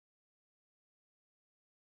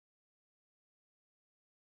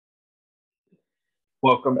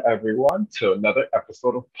Welcome everyone to another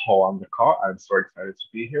episode of Paul on the Call. I'm so excited to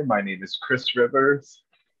be here. My name is Cris Rivers.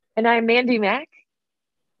 And I'm Mændy Mac.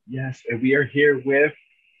 Yes, and we are here with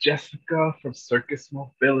Jessica from Circus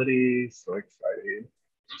Mobility. So excited.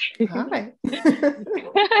 Hi.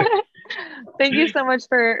 Thank you so much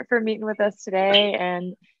for meeting with us today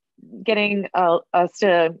and getting us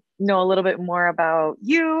to know a little bit more about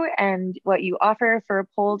you and what you offer for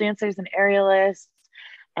pole dancers and aerialists,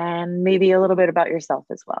 and maybe a little bit about yourself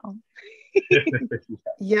as well.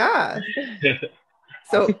 Yeah.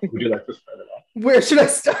 So would you like to start it off? Where should I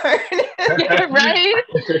start? Right.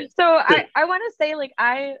 So I want to say, like,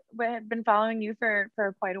 I have been following you for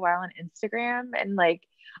quite a while on Instagram, and like,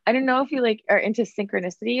 I don't know if you like are into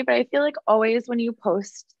synchronicity, but I feel like always when you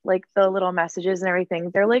post like the little messages and everything,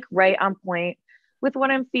 they're like right on point with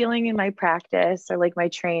what I'm feeling in my practice or like my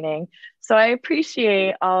training. So I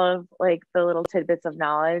appreciate all of like the little tidbits of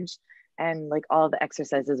knowledge and like all the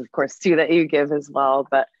exercises, of course, too, that you give as well.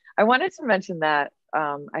 But I wanted to mention that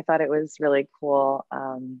I thought it was really cool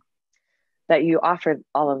that you offered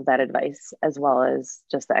all of that advice as well as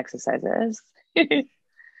just the exercises.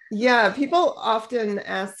 Yeah, people often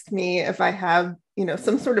ask me if I have,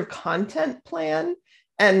 some sort of content plan,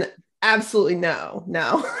 and absolutely no,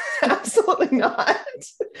 absolutely not.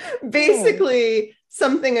 Basically,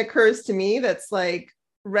 something occurs to me that's like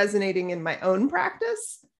resonating in my own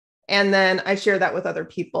practice, and then I share that with other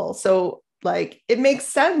people. So like, it makes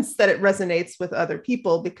sense that it resonates with other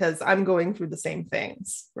people because I'm going through the same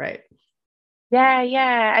things, right?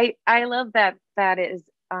 Yeah. I love that is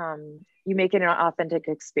you make it an authentic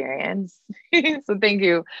experience. So thank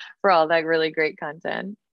you for all that really great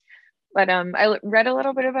content. But I read a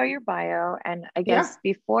little bit about your bio, and I guess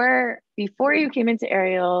before you came into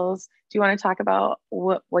aerials, do you want to talk about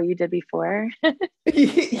what you did before?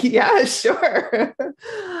 Yeah, sure.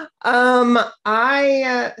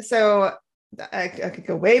 I could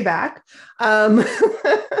go way back,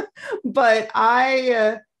 but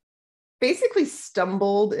I basically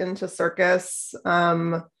stumbled into circus.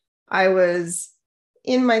 I was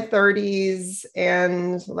in my 30s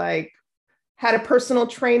and like had a personal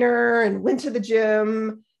trainer and went to the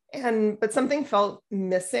gym, but something felt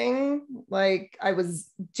missing. Like I was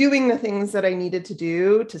doing the things that I needed to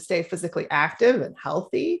do to stay physically active and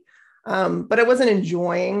healthy, but I wasn't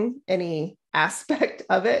enjoying any aspect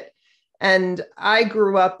of it. And I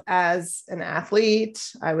grew up as an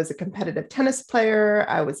athlete. I was a competitive tennis player.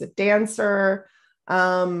 I was a dancer.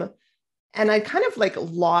 And I kind of like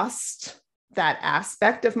lost that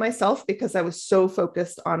aspect of myself because I was so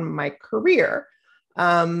focused on my career,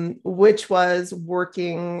 which was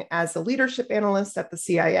working as a leadership analyst at the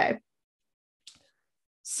CIA.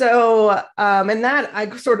 So, and that I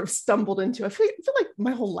sort of stumbled into. I feel like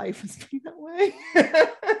my whole life has been that way.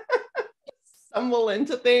 Stumble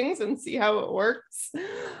into things and see how it works.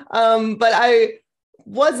 But I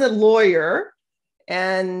was a lawyer,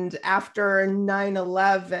 and after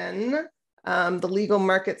 9/11, the legal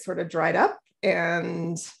market sort of dried up,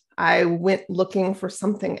 and I went looking for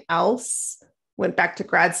something else, went back to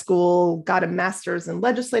grad school, got a master's in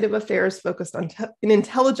legislative affairs focused on in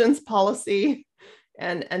intelligence policy,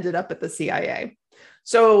 and ended up at the CIA.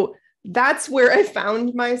 So that's where I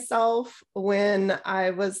found myself when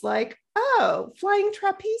I was like, oh, flying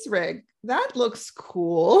trapeze rig, that looks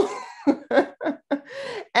cool.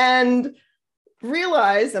 And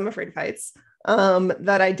realized, I'm afraid of heights,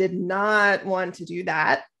 that I did not want to do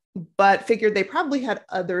that, but figured they probably had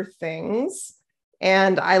other things.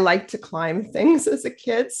 And I liked to climb things as a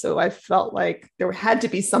kid. So I felt like there had to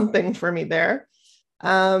be something for me there,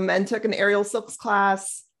 and took an aerial silks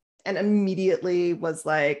class and immediately was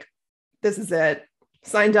like, this is it.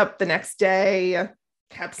 Signed up the next day,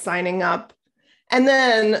 kept signing up, and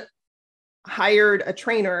then hired a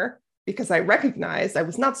trainer because I recognized I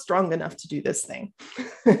was not strong enough to do this thing.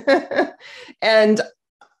 And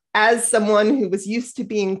as someone who was used to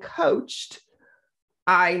being coached,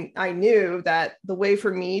 I knew that the way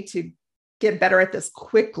for me to get better at this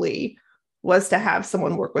quickly was to have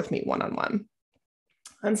someone work with me one-on-one.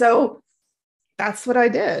 And so that's what I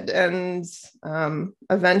did. And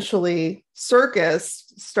eventually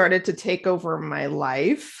circus started to take over my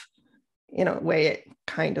life in a way it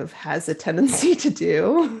kind of has a tendency to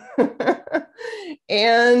do.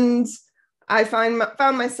 And I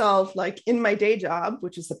found myself like in my day job,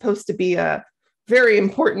 which is supposed to be a very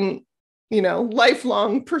important,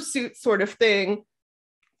 lifelong pursuit sort of thing,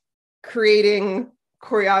 creating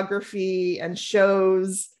choreography and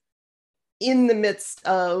shows in the midst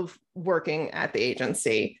of working at the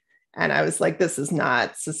agency. And I was like, this is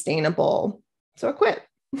not sustainable. So I quit.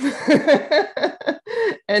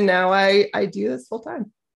 And now I do this full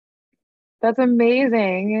time. That's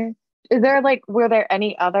amazing. Is there like, were there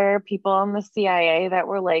any other people in the CIA that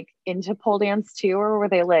were like into pole dance too? Or were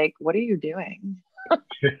they like, what are you doing?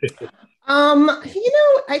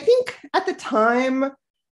 I think at the time,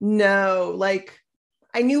 no, like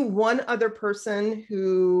I knew one other person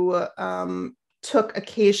who took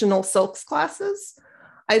occasional silks classes.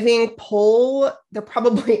 I think pole, there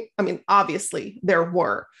probably, I mean, obviously there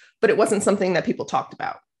were, but it wasn't something that people talked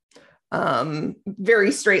about.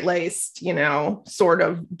 Very straight-laced, sort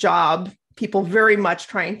of job, people very much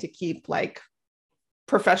trying to keep like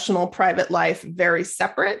professional, private life very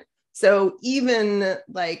separate. So even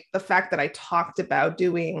like the fact that I talked about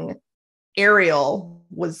doing aerial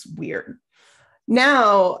was weird.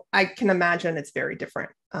 Now I can imagine it's very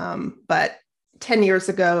different. But 10 years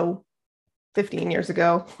ago, 15 years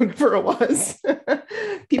ago, whatever it was,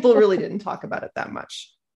 people really didn't talk about it that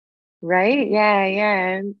much. Right? Yeah,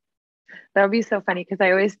 yeah. That would be so funny because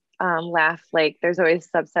I always laugh, like there's always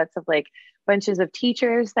subsets of like bunches of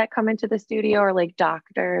teachers that come into the studio or like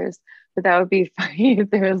doctors, but that would be funny if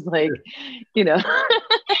there was like, a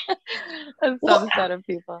subset of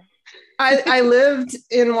people. I lived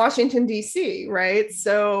in Washington, D.C., right?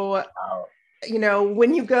 So,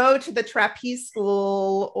 when you go to the trapeze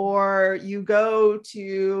school or you go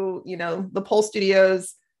to, the pole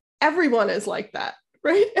studios, everyone is like that,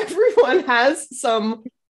 right? Everyone has some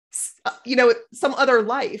other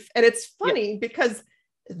life. And it's funny because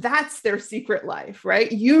that's their secret life,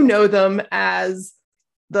 right? You know them as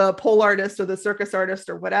the pole artist or the circus artist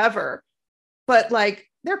or whatever, but like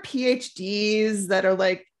they're PhDs that are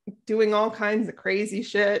like doing all kinds of crazy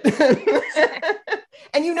shit.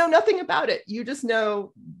 And you know nothing about it. You just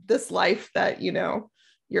know this life that,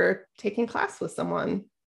 you're taking class with someone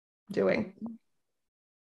doing.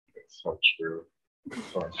 It's so true.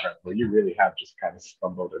 So incredible. You really have just kind of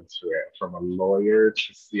stumbled into it from a lawyer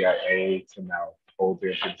to CIA to now pole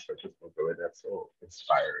dancing, Circus Mobility. That's so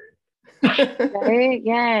inspiring. Right?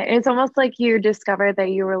 Yeah. It's almost like you discovered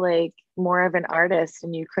that you were like more of an artist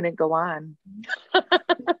and you couldn't go on.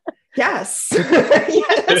 Yes.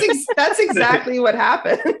 Yeah, that's exactly what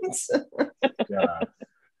happened. Yeah.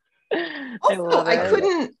 Also,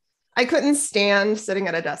 I couldn't stand sitting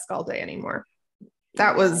at a desk all day anymore.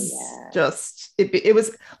 That was just, it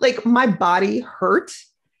was like my body hurt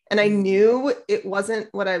and I knew it wasn't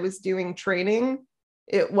what I was doing training.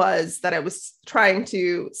 It was that I was trying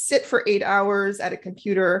to sit for 8 hours at a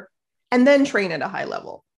computer and then train at a high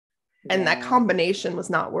level. Yeah. And that combination was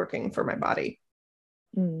not working for my body.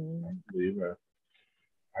 I believe it.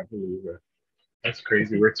 That's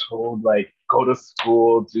crazy. We're told like, go to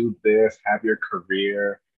school, do this, have your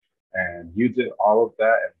career. And you did all of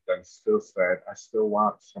that and then still said, I still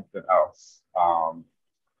want something else.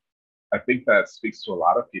 I think that speaks to a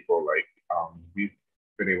lot of people. Like we've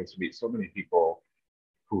been able to meet so many people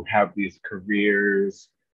who have these careers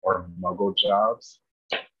or muggle jobs.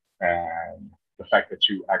 And the fact that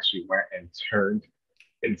you actually went and turned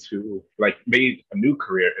into, like, made a new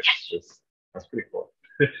career, that's pretty cool.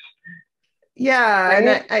 Yeah.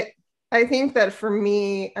 Right? And I think that for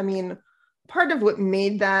me, I mean, part of what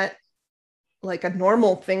made that like a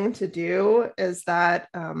normal thing to do is that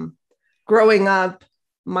growing up,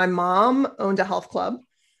 my mom owned a health club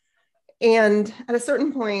and at a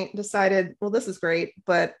certain point decided, well, this is great,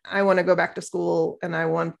 but I want to go back to school and I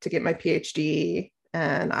want to get my PhD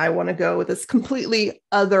and I want to go this completely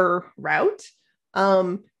other route.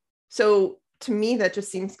 So to me, that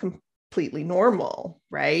just seems completely normal,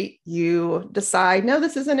 right? You decide, no,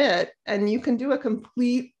 this isn't it. And you can do a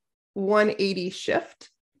complete 180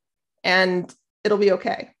 shift and it'll be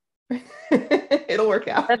okay. It'll work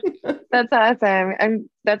out. That's awesome. And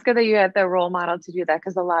that's good that you had the role model to do that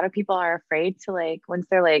because a lot of people are afraid to like, once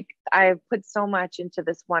they're like, I've put so much into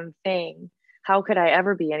this one thing, how could I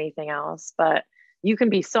ever be anything else? But you can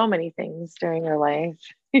be so many things during your life.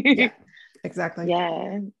 Yeah, exactly.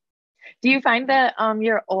 Yeah. Do you find that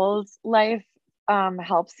your old life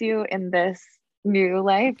helps you in this new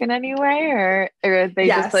life in any way, or are they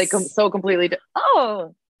just like so completely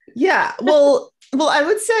yeah, well I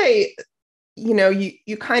would say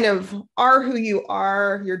you kind of are who you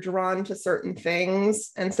are. You're drawn to certain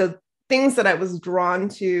things, and so things that I was drawn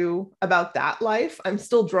to about that life I'm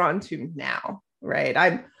still drawn to now, right?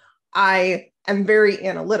 I am very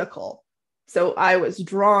analytical, so I was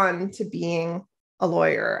drawn to being a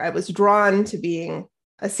lawyer. I was drawn to being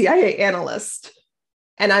a CIA analyst,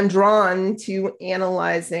 and I'm drawn to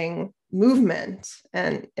analyzing movement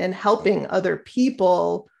and helping other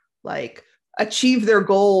people like achieve their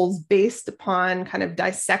goals based upon kind of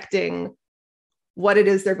dissecting what it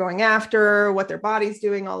is they're going after, what their body's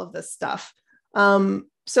doing, all of this stuff.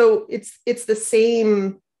 So it's the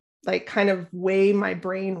same like kind of way my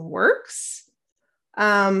brain works.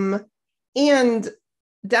 And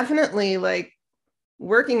definitely like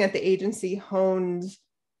working at the agency honed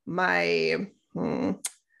my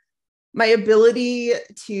ability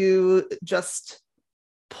to just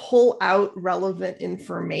pull out relevant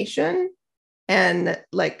information and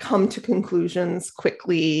like come to conclusions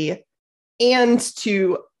quickly and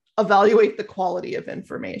to evaluate the quality of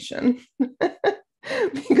information.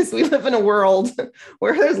 Because we live in a world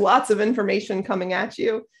where there's lots of information coming at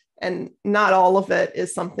you and not all of it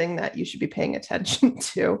is something that you should be paying attention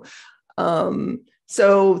to.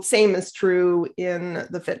 So same is true in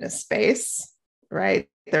the fitness space, right?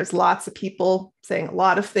 There's lots of people saying a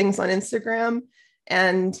lot of things on Instagram,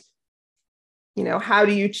 and you know, how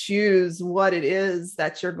do you choose what it is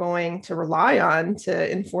that you're going to rely on to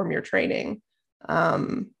inform your training?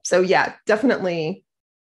 So yeah, definitely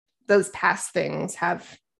those past things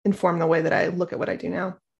have informed the way that I look at what I do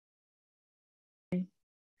now.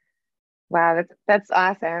 Wow, that's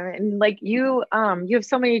awesome. And like you have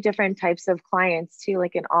so many different types of clients too,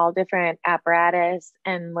 like in all different apparatus,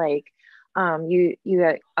 and like you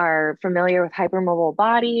are familiar with hypermobile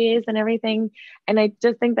bodies and everything. And I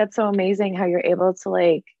just think that's so amazing how you're able to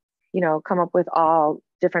like, you know, come up with all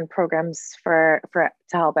different programs for to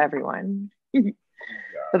help everyone.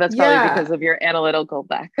 But that's probably because of your analytical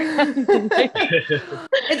background.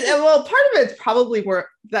 Well, part of it's probably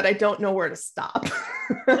that I don't know where to stop.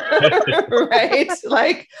 Right?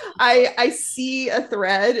 Like I see a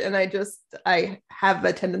thread and I have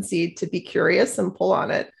a tendency to be curious and pull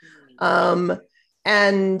on it.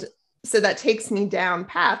 And so that takes me down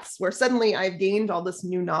paths where suddenly I've gained all this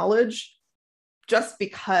new knowledge just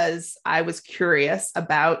because I was curious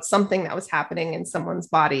about something that was happening in someone's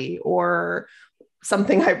body or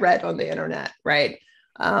something I read on the internet, right?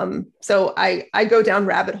 So I go down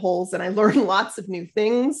rabbit holes and I learn lots of new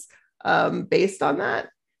things based on that.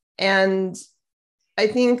 And I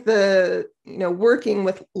think working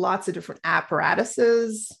with lots of different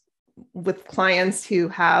apparatuses with clients who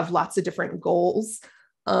have lots of different goals,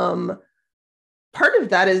 part of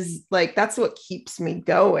that is like, that's what keeps me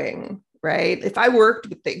going, right? If I worked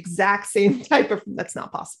with the exact same that's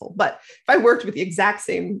not possible, but if I worked with the exact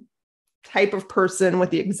same type of person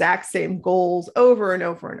with the exact same goals over and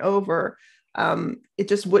over and over, it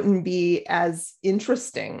just wouldn't be as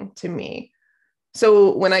interesting to me.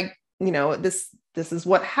 So when this is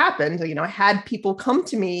what happened, I had people come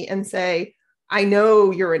to me and say, I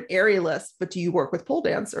know you're an aerialist, but do you work with pole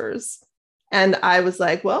dancers? And I was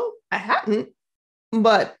like, well, I hadn't,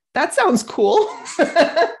 but that sounds cool.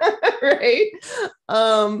 Right.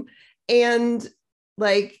 And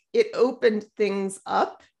like, it opened things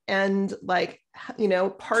up. And like,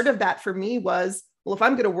 part of that for me was, well, if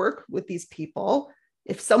I'm going to work with these people,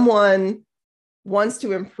 if someone wants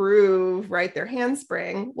to improve, right, their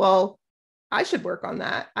handspring, well, I should work on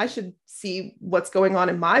that. I should see what's going on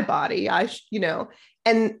in my body.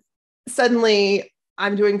 And suddenly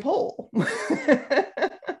I'm doing pole,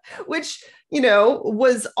 which,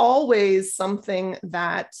 was always something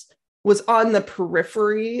that was on the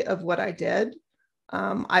periphery of what I did.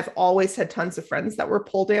 I've always had tons of friends that were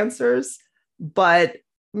pole dancers, but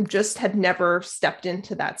just had never stepped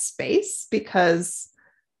into that space because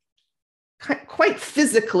quite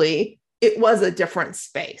physically, it was a different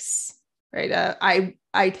space, right?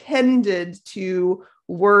 I tended to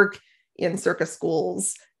work in circus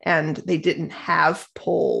schools and they didn't have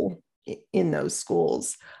pole in those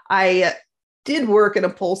schools. I did work in a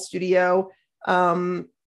pole studio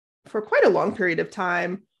for quite a long period of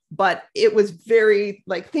time, but it was very,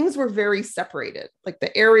 like, things were very separated. Like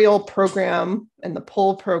the aerial program and the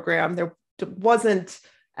pole program, there wasn't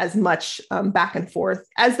as much back and forth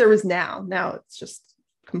as there is now. Now it's just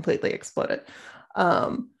completely exploded.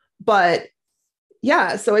 But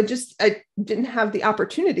yeah, so I didn't have the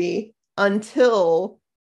opportunity until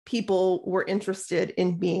people were interested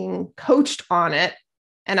in being coached on it.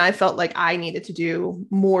 And I felt like I needed to do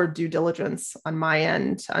more due diligence on my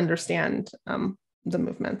end to understand the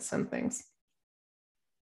movements and things.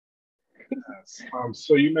 Yes.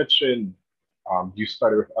 So you mentioned you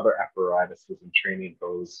started with other apparatuses and training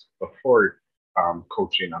those before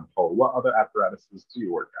coaching on pole. What other apparatuses do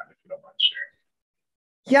you work on, if you don't mind sharing?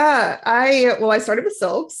 Yeah, I started with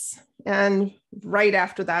silks, and right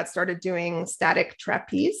after that started doing static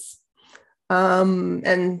trapeze,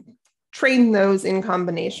 and trained those in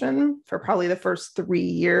combination for probably the first 3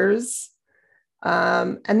 years.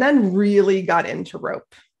 And then really got into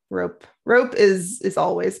rope. Rope is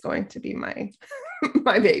always going to be my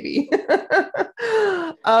my baby.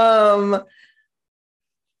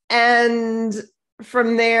 And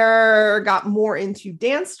from there, got more into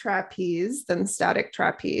dance trapeze than static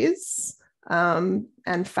trapeze, and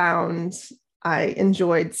found I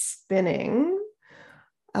enjoyed spinning.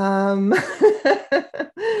 And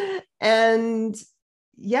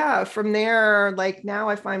yeah, from there, like now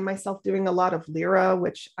I find myself doing a lot of lyra,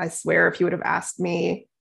 which I swear if you would have asked me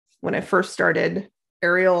when I first started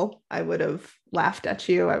aerial, I would have laughed at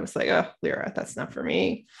you. I was like, oh, lyra, that's not for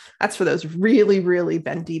me. That's for those really, really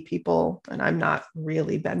bendy people. And I'm not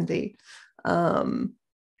really bendy. And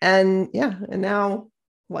yeah, and now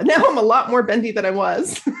I'm a lot more bendy than I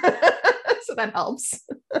was. So that helps.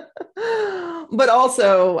 But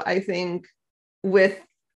also, I think with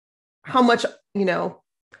how much,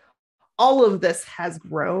 all of this has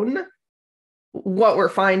grown, what we're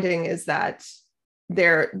finding is that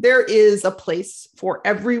there is a place for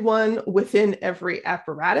everyone within every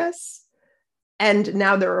apparatus. And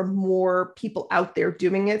now there are more people out there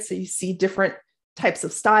doing it. So you see different types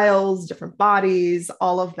of styles, different bodies,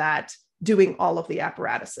 all of that, doing all of the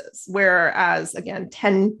apparatuses. Whereas again,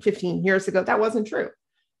 10, 15 years ago, that wasn't true.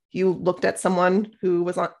 You looked at someone who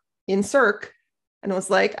was in Cirque and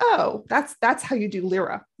was like, oh, that's how you do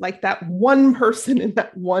lyra, like that one person in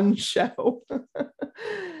that one show.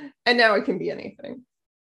 And now it can be anything.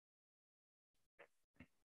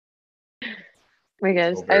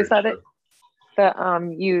 Because I saw that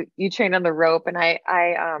you trained on the rope, and I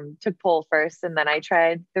took pole first, and then I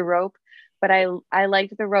tried the rope, but I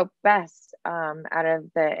liked the rope best out of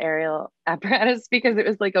the aerial apparatus because it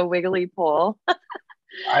was like a wiggly pole.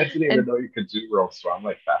 I didn't even know you could do rope, so I'm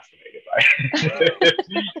like fascinated by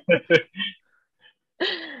it.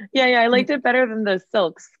 Yeah, I liked it better than the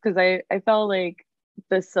silks because I felt like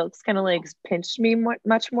the silks kind of like pinched me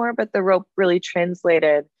much more, but the rope really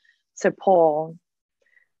translated to pole.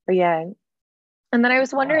 But yeah. And then I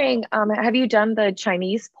was wondering, have you done the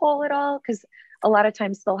Chinese pole at all? Because a lot of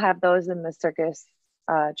times they'll have those in the circus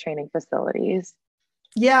training facilities.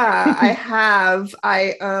 Yeah, I have.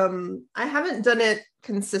 I haven't done it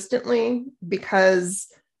consistently because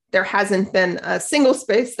there hasn't been a single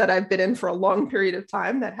space that I've been in for a long period of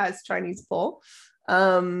time that has Chinese pole,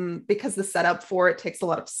 because the setup for it takes a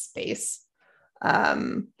lot of space.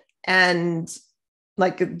 And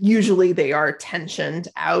like usually they are tensioned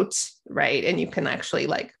out, right? And you can actually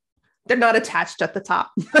they're not attached at the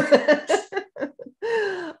top.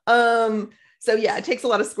 So yeah, it takes a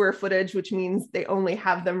lot of square footage, which means they only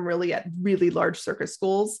have them really at really large circus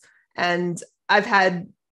schools. And I've had,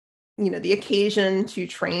 the occasion to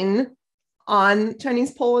train on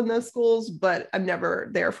Chinese pole in those schools, but I'm never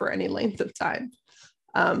there for any length of time.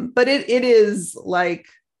 But it is like,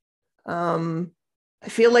 I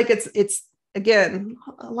feel like it's again,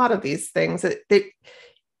 a lot of these things,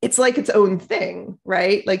 it's like its own thing,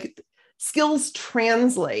 right? Like skills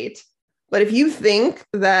translate, but if you think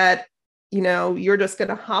that, you're just going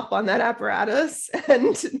to hop on that apparatus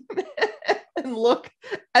and look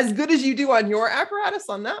as good as you do on your apparatus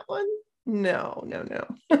on that one, no.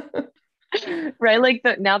 Right, like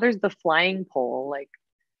now there's the flying pole,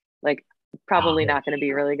 like probably not going to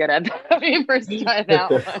be really good at that when you first try that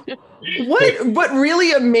one. What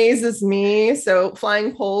really amazes me, so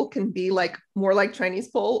flying pole can be like more like Chinese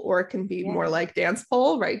pole, or it can be more like dance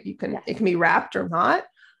pole, right? It can be wrapped or not.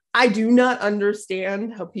 I do not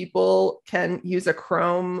understand how people can use a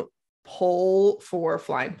chrome pole for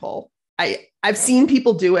flying pole. I've seen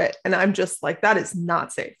people do it and I'm just like, that is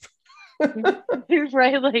not safe.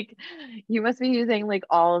 Right, like you must be using like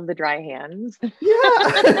all of the dry hands. Yeah.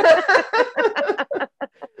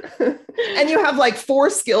 And you have like 4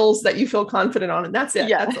 skills that you feel confident on, and that's it.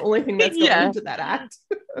 Yeah. That's the only thing that's going into that act.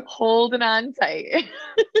 Holding on tight.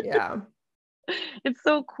 Yeah. It's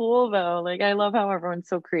so cool though. Like I love how everyone's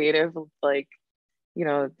so creative with like,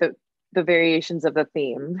 the variations of the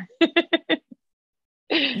theme.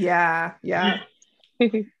 Yeah.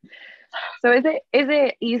 So is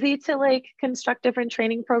it easy to like construct different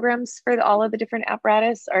training programs for all of the different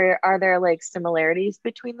apparatus, or are there like similarities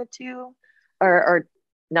between the two, or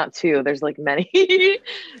not two? There's like many,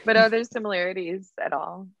 but are there similarities at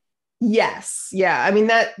all? Yes. Yeah. I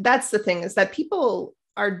mean, that's the thing, is that people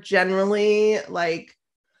are generally like,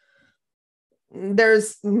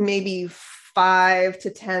 there's maybe 5 to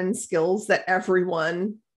 10 skills that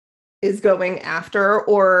everyone is going after,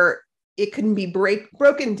 or it can be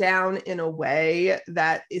broken down in a way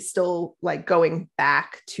that is still like going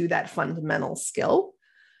back to that fundamental skill.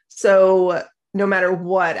 So no matter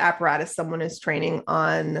what apparatus someone is training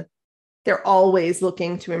on, they're always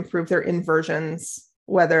looking to improve their inversions,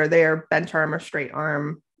 whether they're bent arm or straight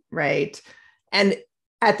arm, right? And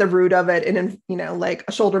at the root of it, and like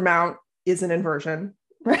a shoulder mount is an inversion,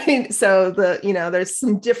 right? So there's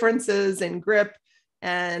some differences in grip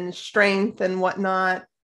and strength and whatnot,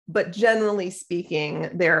 but generally speaking,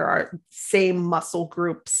 there are same muscle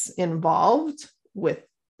groups involved with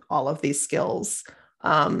all of these skills.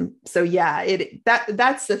 So yeah,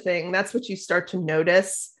 that's the thing. That's what you start to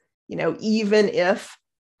notice, even if,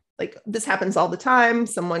 like, this happens all the time.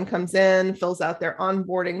 Someone comes in, fills out their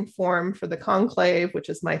onboarding form for the conclave, which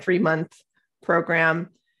is my 3-month program.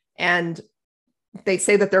 And they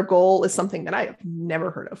say that their goal is something that I have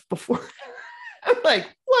never heard of before. I'm like,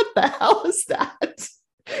 what the hell is that?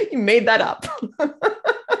 You made that up.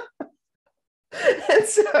 And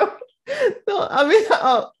so,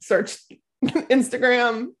 I'll search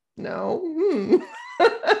Instagram. No.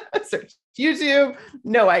 Search YouTube.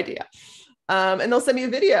 No idea. And they'll send me a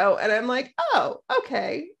video and I'm like, oh,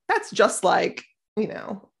 okay. That's just like,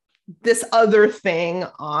 this other thing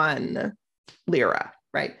on Lyra,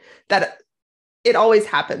 right? That it always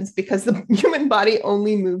happens because the human body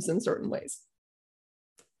only moves in certain ways.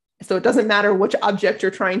 So it doesn't matter which object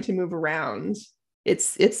you're trying to move around.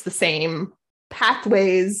 It's the same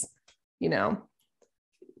pathways,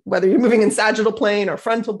 whether you're moving in sagittal plane or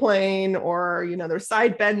frontal plane, or, there's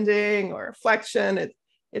side bending or flexion,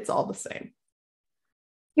 it's all the same.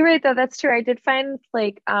 You're right, though. That's true. I did find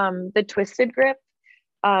like the twisted grip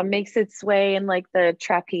makes its way in like the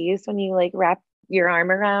trapeze when you like wrap your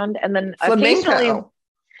arm around, and then occasionally,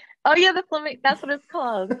 oh yeah, the flamenco, that's what it's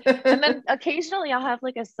called. And then occasionally I'll have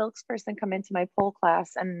like a silks person come into my pole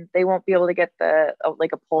class and they won't be able to get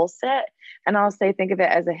like a pole sit. And I'll say, think of it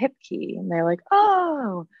as a hip key. And they're like,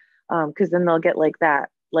 oh, because then they'll get like that,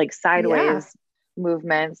 like sideways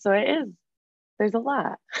movement. So there's a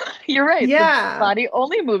lot. You're right. Yeah. The body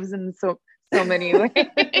only moves in so many ways.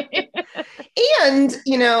 And,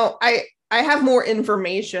 I have more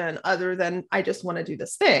information other than I just want to do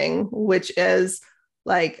this thing, which is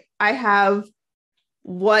like, I have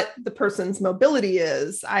what the person's mobility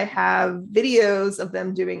is. I have videos of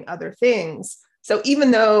them doing other things. So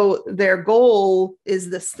even though their goal is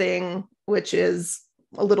this thing, which is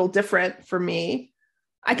a little different for me,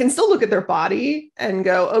 I can still look at their body and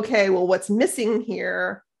go, okay, well, what's missing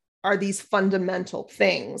here are these fundamental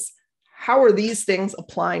things. How are these things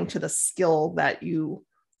applying to the skill that you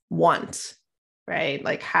want, right?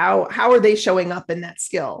 Like how are they showing up in that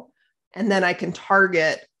skill? And then I can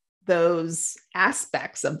target those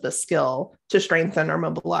aspects of the skill to strengthen or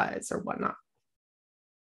mobilize or whatnot.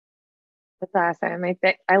 That's awesome.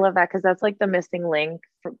 I love that, because that's like the missing link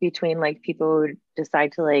between like people who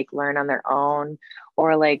decide to like learn on their own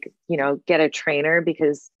or like, get a trainer,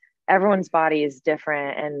 because everyone's body is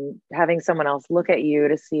different, and having someone else look at you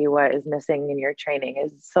to see what is missing in your training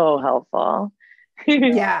is so helpful.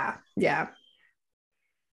 Yeah.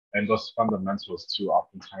 And those fundamentals too,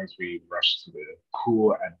 oftentimes we rush to the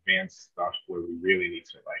cool advanced stuff where we really need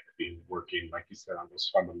to like be working, like you said, on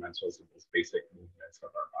those fundamentals and those basic movements of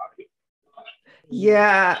our body.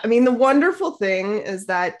 Yeah. I mean, the wonderful thing is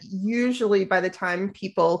that usually by the time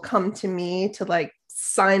people come to me to like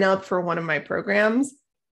sign up for one of my programs,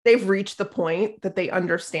 they've reached the point that they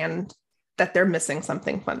understand that they're missing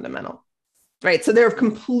something fundamental, right? So they're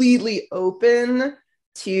completely open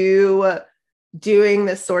to doing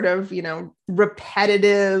this sort of,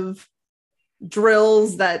 repetitive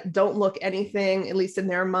drills that don't look anything, at least in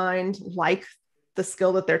their mind, like the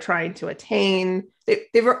skill that they're trying to attain.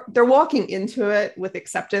 They're walking into it with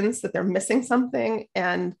acceptance that they're missing something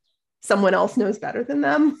and someone else knows better than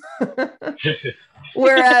them.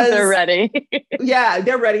 Whereas they're ready. Yeah,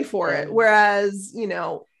 they're ready for it. Whereas,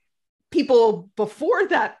 people before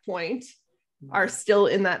that point are still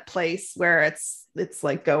in that place where it's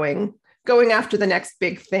like going after the next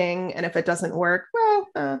big thing. And if it doesn't work,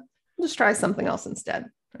 well, just try something else instead.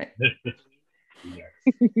 Right.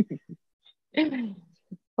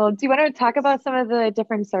 Well, do you want to talk about some of the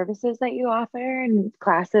different services that you offer and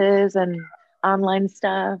classes and online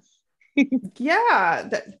stuff? Yeah,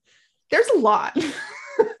 there's a lot.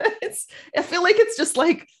 I feel like it's just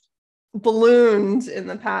like ballooned in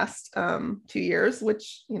the past 2 years,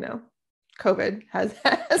 which, COVID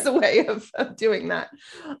has a way of doing that.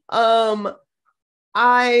 I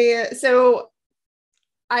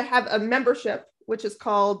have a membership, which is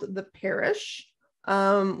called the Parish,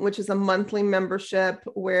 which is a monthly membership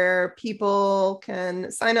where people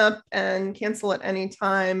can sign up and cancel at any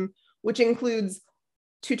time, which includes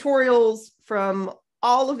tutorials from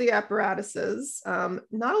all of the apparatuses.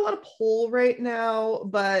 Not a lot of pole right now,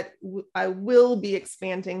 but I will be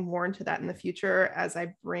expanding more into that in the future as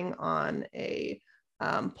I bring on a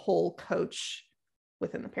pole coach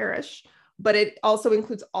within the parish. but it also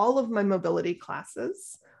includes all of my mobility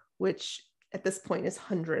classes, which at this point is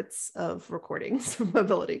hundreds of recordings of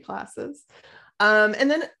mobility classes. And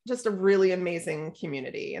then just a really amazing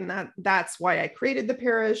community. And that's why I created the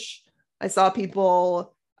parish. I saw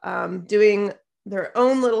people doing their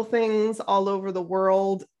own little things all over the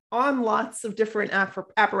world on lots of different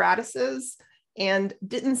apparatuses, and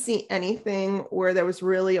didn't see anything where there was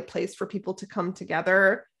really a place for people to come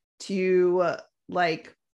together to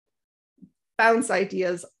like bounce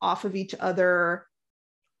ideas off of each other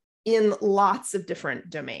in lots of different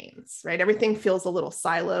domains, right? Everything feels a little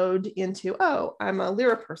siloed into, oh, I'm a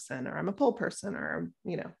lyra person, or I'm a pole person, or,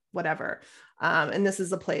 you know, whatever. And this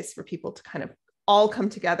is a place for people to kind of all come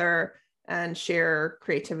together and share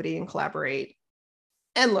creativity and collaborate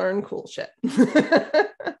and learn cool shit.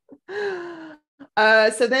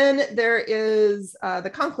 So then there is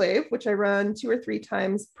the conclave, which I run 2 or 3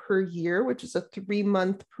 times per year, which is a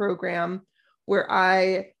 3-month program where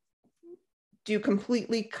I do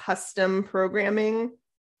completely custom programming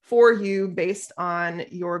for you based on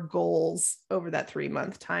your goals over that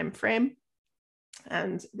 3-month time frame.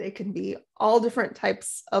 And they can be all different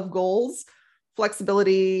types of goals: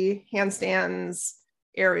 flexibility, handstands,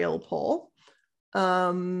 aerial pole.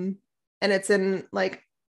 And it's in like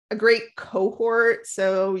a great cohort.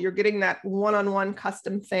 So you're getting that one-on-one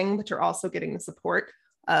custom thing, but you're also getting the support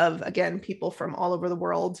of, again, people from all over the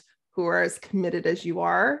world who are as committed as you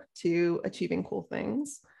are to achieving cool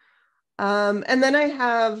things. And then I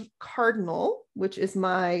have Cardinal, which is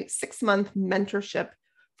my 6-month mentorship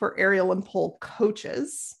for aerial and pole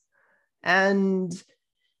coaches. And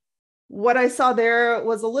what I saw there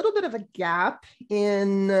was a little bit of a gap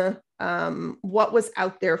in what was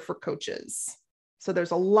out there for coaches. So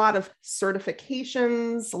there's a lot of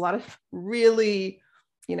certifications, a lot of really,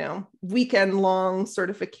 you know, weekend-long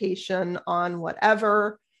certification on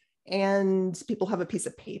whatever. And people have a piece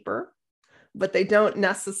of paper, but they don't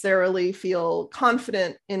necessarily feel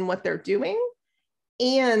confident in what they're doing.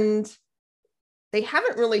 And they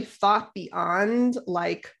haven't really thought beyond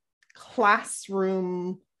like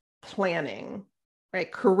classroom planning,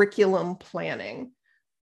 right? Curriculum planning.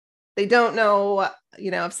 They don't know,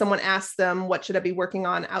 you know, if someone asks them, what should I be working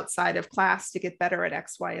on outside of class to get better at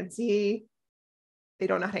X, Y, and Z? They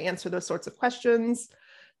don't know how to answer those sorts of questions.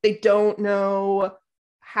 They don't know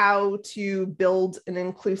how to build an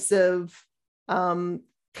inclusive,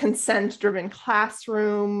 consent-driven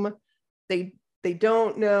classroom. They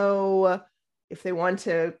don't know if they want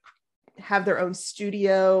to have their own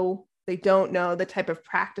studio. They don't know the type of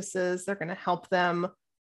practices that are going to help them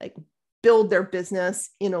like build their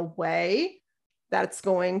business in a way that's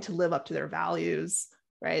going to live up to their values,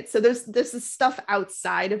 right? So there's this stuff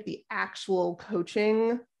outside of the actual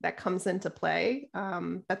coaching that comes into play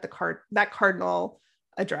that Cardinal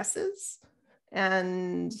addresses.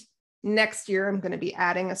 And next year, I'm going to be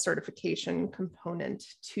adding a certification component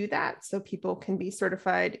to that, so people can be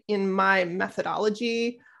certified in my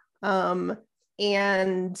methodology, and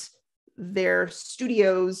their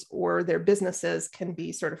studios or their businesses can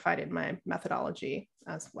be certified in my methodology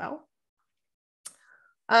as well.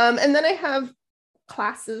 And then I have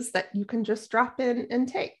classes that you can just drop in and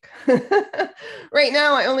take. Right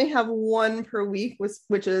now, I only have 1 per week,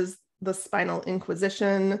 which is the Spinal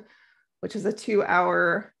Inquisition, which is a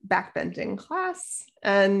 2-hour backbending class.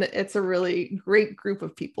 And it's a really great group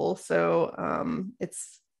of people. So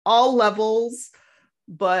it's all levels,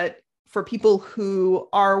 but for people who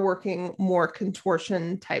are working more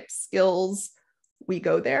contortion type skills, we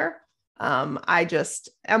go there. I just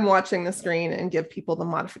am watching the screen and give people the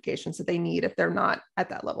modifications that they need if they're not at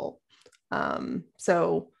that level.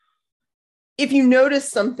 So if you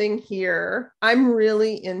notice something here, I'm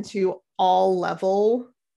really into all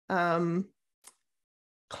level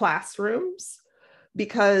classrooms,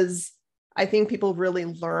 because I think people really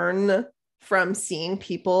learn from seeing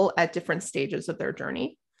people at different stages of their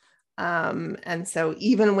journey. And so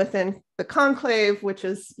even within the conclave, which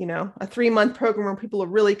is, you know, a 3-month program where people are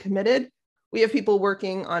really committed, we have people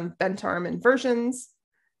working on bent arm inversions,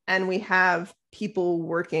 and we have people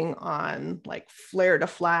working on like flare to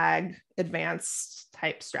flag advanced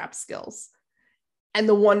type strap skills. And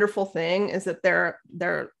the wonderful thing is that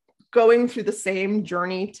they're going through the same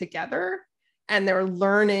journey together, and they're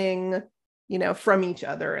learning, you know, from each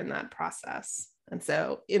other in that process. And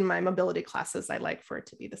so in my mobility classes, I like for it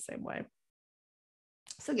to be the same way.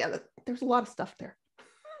 So yeah, there's a lot of stuff there.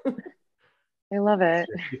 I love it.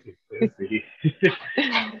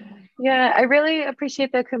 Yeah, I really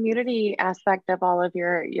appreciate the community aspect of all of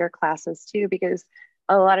your classes too, because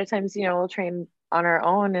a lot of times, you know, we'll train on our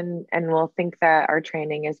own and we'll think that our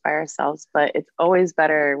training is by ourselves, but it's always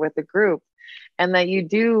better with a group. and that you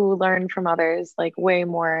do learn from others like way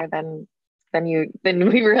more than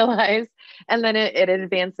we realize. And then it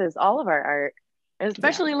advances all of our art,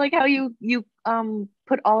 especially like how you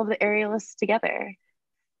put all of the aerialists together,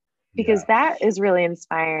 because that is really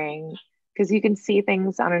inspiring, because you can see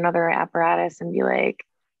things on another apparatus and be like,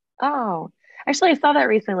 oh, actually I saw that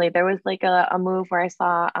recently. There was like a move where I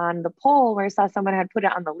saw on the pole where I saw someone had put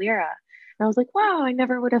it on the lyra, and I was like, wow, I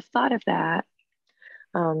never would have thought of that.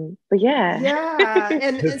 But yeah.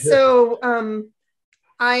 And so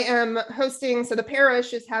I am hosting, so the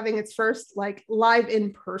parish is having its first like live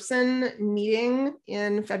in-person meeting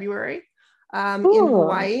in February in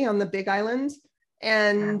Hawaii on the Big Island.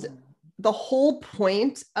 And the whole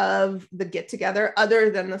point of the get together,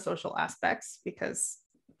 other than the social aspects, because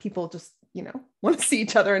people just, you know, want to see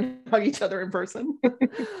each other and hug each other in person,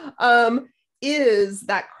 is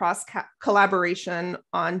that cross collaboration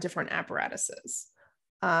on different apparatuses.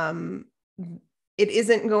 It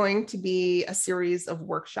isn't going to be a series of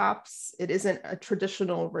workshops. It isn't a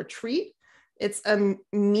traditional retreat. It's a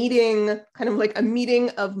meeting, kind of like a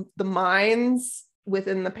meeting of the minds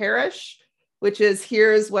within the parish, which is,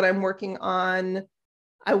 here's what I'm working on.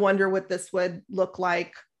 I wonder what this would look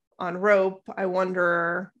like on rope. I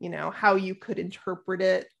wonder, you know, how you could interpret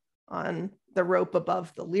it on the rope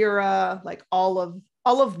above the lyra, like all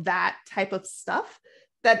of that type of stuff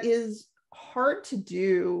that is hard to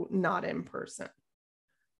do not in person.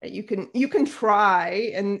 You can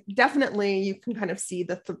try, and definitely you can kind of see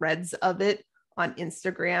the threads of it on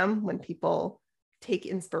Instagram when people take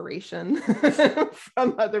inspiration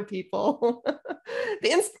from other people.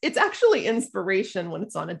 It's actually inspiration when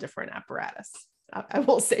it's on a different apparatus. I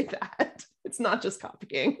will say that. It's not just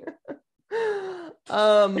copying.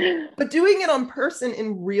 But doing it on person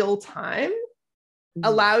in real time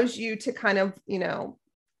allows you to kind of, you know,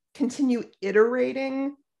 continue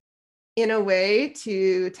iterating in a way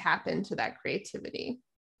to tap into that creativity.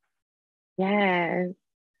 Yeah,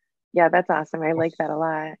 that's awesome. I like that a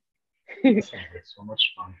lot. That sounds like so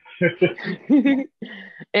much fun.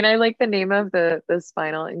 And I like the name of the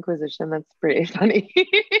Spinal Inquisition. That's pretty funny.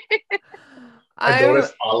 I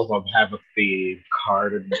noticed all of them have a theme: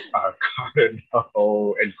 Cardinal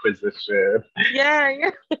Inquisition.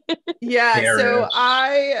 Yeah. So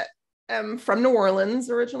I am from New Orleans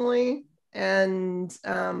originally, and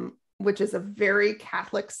which is a very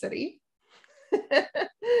Catholic city.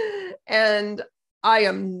 And I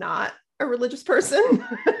am not a religious person.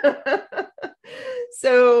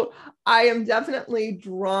 So I am definitely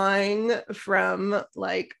drawing from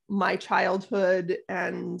like my childhood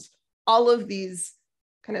and all of these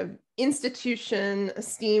kind of institution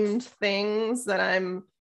esteemed things that I'm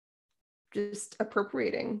just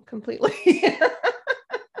appropriating completely.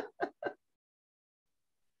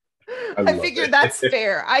 I figured that's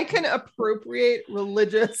fair. I can appropriate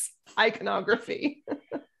religious iconography.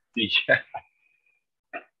 Yeah.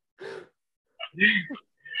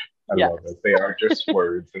 I love it. They are just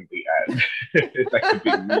words in the end that could be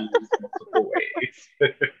used multiple ways.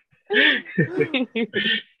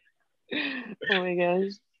 Oh my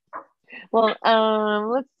gosh. Well,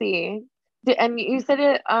 let's see. And you said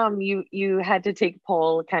it, you had to take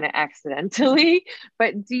pole kind of accidentally,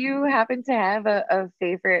 but do you happen to have a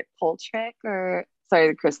favorite pole trick? Or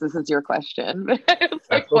sorry, Cris, this is your question. I was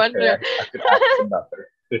like, okay. I could ask another.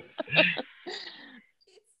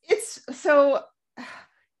 It's so,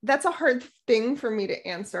 that's a hard thing for me to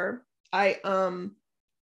answer. I am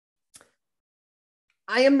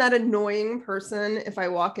that annoying person if I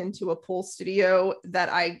walk into a pole studio that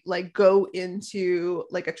I like go into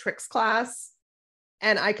like a tricks class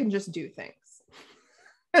and I can just do things.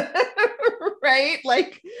 Right?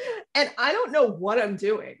 Like, and I don't know what I'm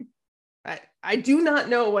doing. I do not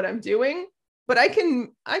know what I'm doing, but I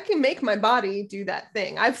can make my body do that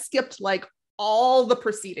thing. I've skipped like all the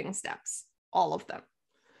preceding steps, all of them.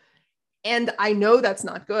 And I know that's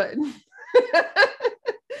not good.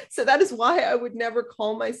 So that is why I would never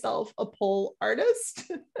call myself a pole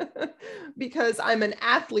artist, because I'm an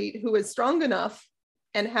athlete who is strong enough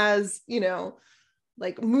and has, you know,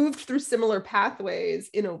 like moved through similar pathways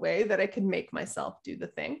in a way that I can make myself do the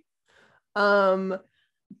thing.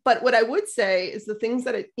 But what I would say is the things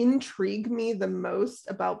that intrigue me the most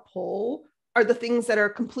about pole are the things that are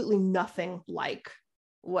completely nothing like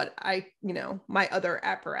what my other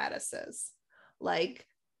apparatuses. Like,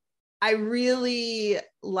 I really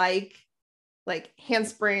like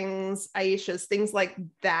handsprings, Aishas, things like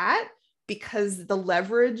that, because the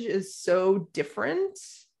leverage is so different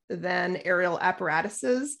than aerial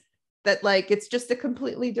apparatuses that like, it's just a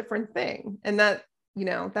completely different thing. And that, you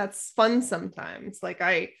know, that's fun sometimes. Like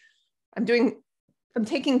I'm doing I'm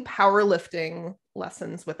taking powerlifting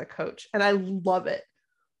lessons with a coach, and I love it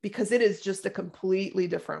because it is just a completely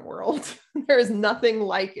different world. There is nothing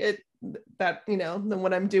like it that, than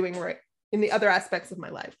what I'm doing right in the other aspects of my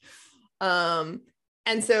life.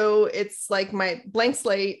 And so it's like my blank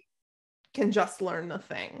slate can just learn the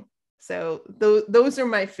thing. So those are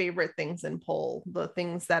my favorite things in pole, the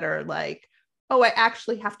things that are like, oh, I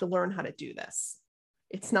actually have to learn how to do this.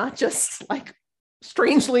 It's not just like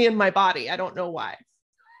strangely in my body. I don't know why.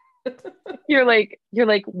 You're like,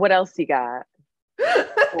 what else you got?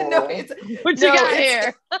 No, what you got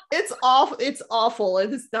here? It's awful. It's awful.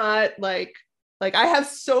 It's not like I have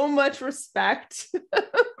so much respect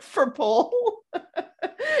for pole.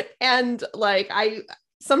 And like,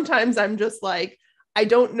 sometimes I'm just like, I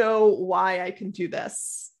don't know why I can do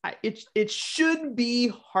this. It should be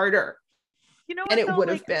harder. And it would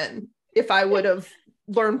have been if I would have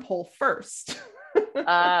learned pole first.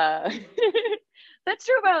 That's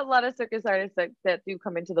true about a lot of circus artists that do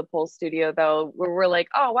come into the pole studio, though, where we're like,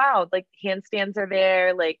 oh, wow, like handstands are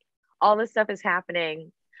there, like all this stuff is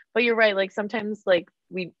happening. But you're right, like sometimes like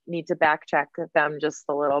we need to backtrack them just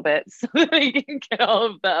a little bit so that we can get all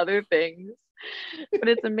of the other things. But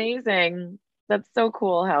it's amazing. That's so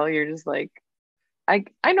cool how you're just like, I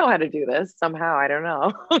know how to do this somehow. I don't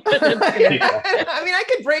know. I mean, I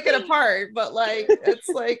could break it apart, but like, it's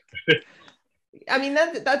like, I mean,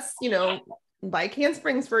 that's, like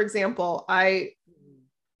handsprings, for example, I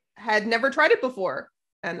had never tried it before.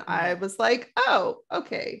 And I was like, oh,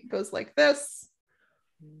 okay. It goes like this.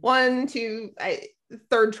 1, 2,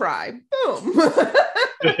 third try, boom.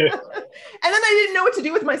 And then I didn't know what to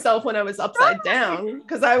do with myself when I was upside down,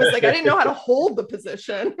 because I was like, I didn't know how to hold the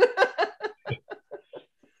position.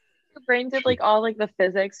 Your brain did like all like the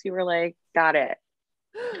physics. You were like, got it.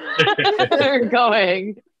 They're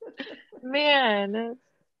going, man.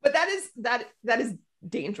 But that is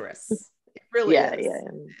dangerous. It really is.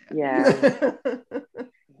 Yeah.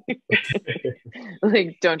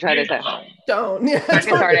 Like, don't try this at home.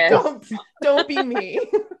 Don't be me.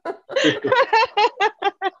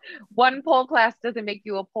 One pole class doesn't make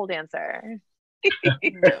you a pole dancer.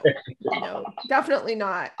 No, definitely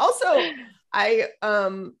not. Also, I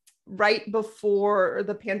right before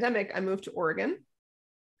the pandemic, I moved to Oregon,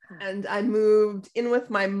 and I moved in with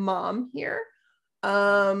my mom here,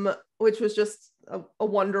 which was just a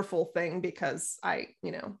wonderful thing because I,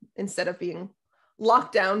 instead of being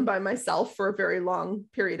locked down by myself for a very long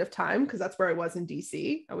period of time, because that's where I was in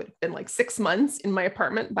DC, I would have been like 6 months in my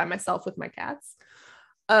apartment by myself with my cats.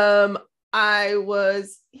 I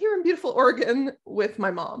was here in beautiful Oregon with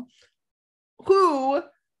my mom, who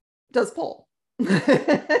does pole.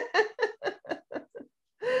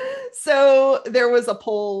 So there was a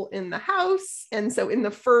pole in the house. And so in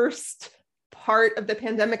the first part of the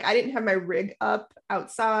pandemic, I didn't have my rig up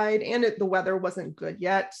outside, and the weather wasn't good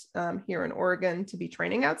yet here in Oregon to be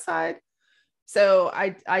training outside. So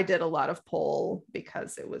I did a lot of pole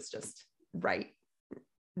because it was just right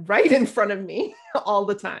in front of me all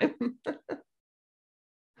the time.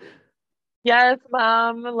 Yes,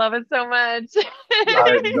 Mom, I love it so much.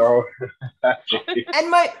 I know. And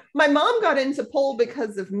my mom got into pole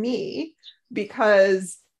because of me,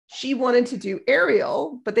 because she wanted to do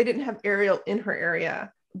aerial, but they didn't have aerial in her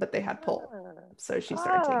area, but they had pole. So she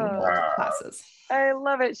started taking pole classes. I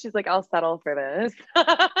love it. She's like, I'll settle for this.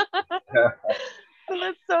 That's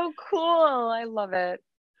so cool. I love it.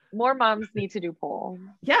 More moms need to do pole.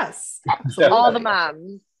 Yes, absolutely. All the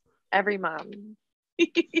moms, every mom.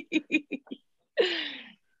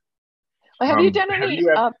 Well, have you done any?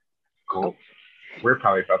 We're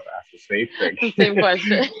probably about to ask the same thing. The same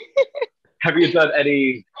question. Have you done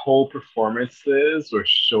any pole performances or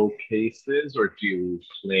showcases, or do you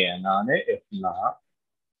plan on it? If not,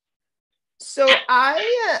 so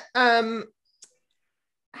I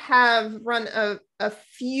have run a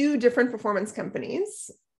few different performance companies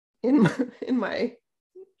in my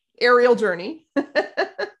aerial journey.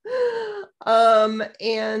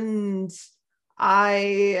 And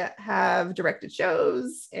I have directed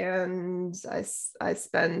shows, and I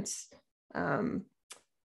spent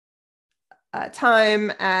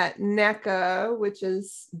time at NECA, which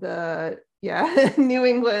is the New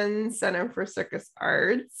England Center for Circus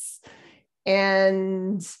Arts,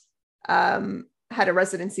 and had a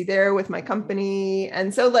residency there with my company.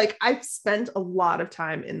 And so like I've spent a lot of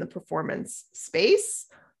time in the performance space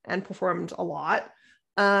and performed a lot,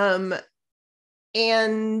 and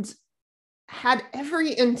had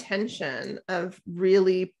every intention of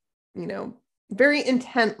really, very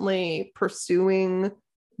intently pursuing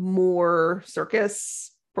more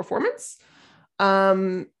circus performance.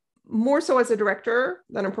 more so as a director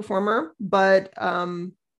than a performer, but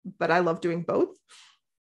I love doing both.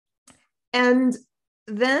 And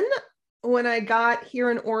then when I got here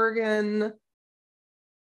in Oregon,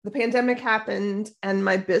 the pandemic happened and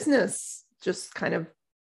my business just kind of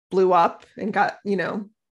blew up and got,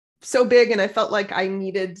 so big. And I felt like I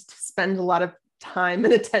needed to spend a lot of time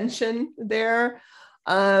and attention there.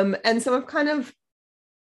 And so I've kind of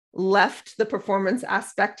left the performance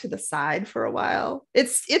aspect to the side for a while.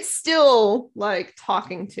 It's still like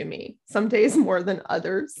talking to me, some days more than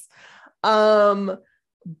others.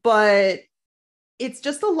 But it's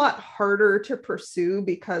just a lot harder to pursue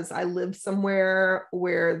because I live somewhere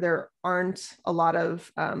where there aren't a lot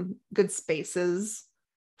of good spaces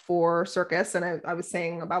for circus. And I was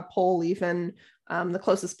saying about pole, even the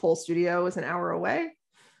closest pole studio is an hour away.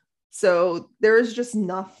 So there is just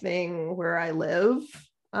nothing where I live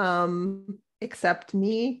except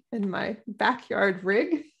me and my backyard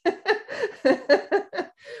rig,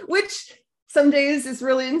 which some days is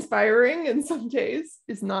really inspiring and some days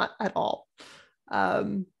is not at all.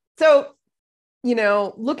 So,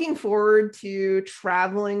 looking forward to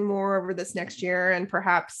traveling more over this next year, and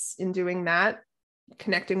perhaps in doing that,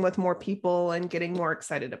 connecting with more people and getting more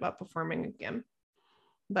excited about performing again.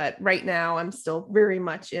 But right now I'm still very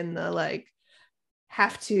much in the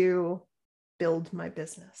have to build my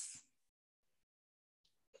business.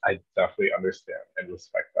 I definitely understand and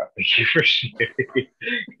respect that. Thank you for sharing.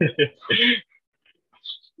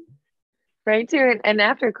 Right too. And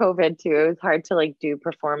after COVID too, it was hard to do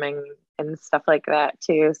performing and stuff like that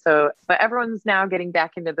too. So, but everyone's now getting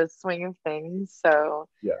back into the swing of things. So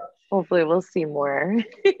yeah, hopefully we'll see more.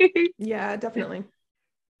 Yeah, definitely.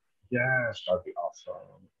 Yes, that'd be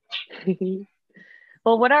awesome.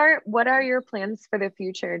 Well, what are your plans for the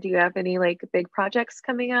future? Do you have any big projects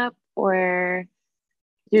coming up, or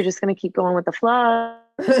you're just going to keep going with the flow?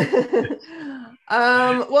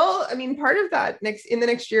 Well, I mean, part of that in the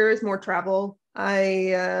next year is more travel.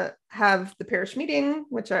 I have the parish meeting,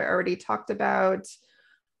 which I already talked about.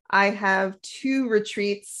 I have 2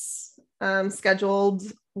 retreats scheduled.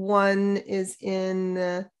 One is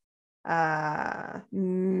in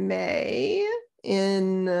May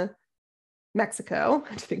in Mexico. I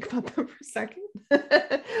had to think about that for a second.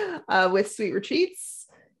 With Sweet Retreats,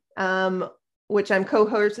 which I'm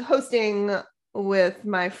co-hosting with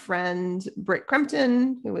my friend Britt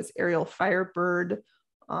Crumpton, who was Ariel Firebird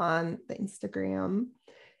on the Instagram.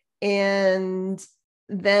 And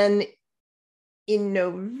then in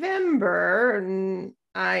November,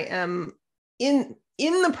 I am in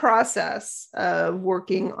the process of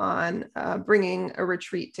working on bringing a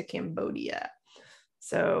retreat to Cambodia.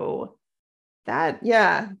 So that,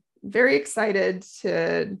 very excited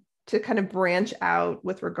to kind of branch out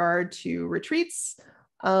with regard to retreats.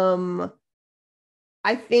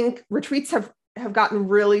 I think retreats have gotten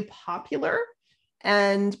really popular,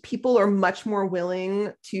 and people are much more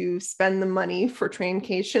willing to spend the money for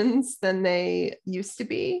traincations than they used to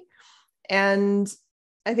be. And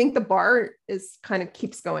I think the bar kind of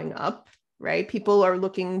keeps going up, right? People are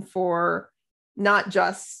looking for not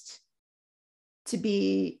just to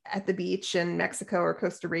be at the beach in Mexico or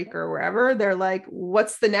Costa Rica or wherever. They're like,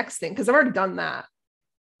 what's the next thing? Because I've already done that.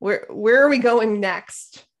 Where are we going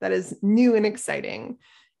next? That is new and exciting.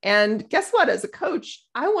 And guess what? As a coach,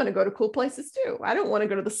 I want to go to cool places too. I don't want to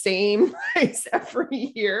go to the same place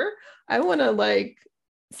every year. I want to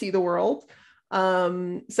see the world.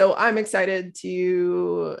 So I'm excited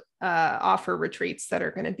to offer retreats that are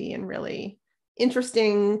going to be in really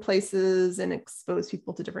interesting places and expose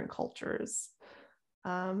people to different cultures.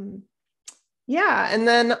 And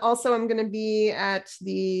then also I'm going to be at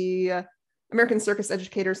the American Circus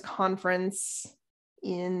Educators Conference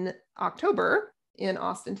in October in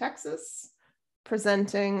Austin, Texas,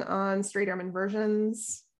 presenting on straight arm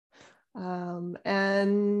inversions.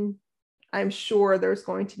 And I'm sure there's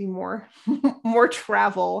going to be more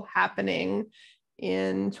travel happening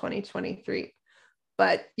in 2023.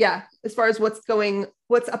 But as far as what's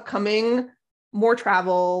upcoming, more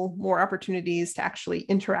travel, more opportunities to actually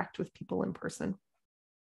interact with people in person.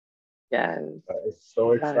 Yes. That is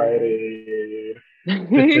so exciting.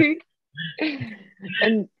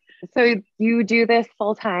 And so you do this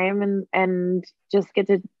full time and just get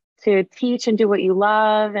to teach and do what you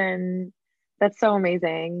love, and that's so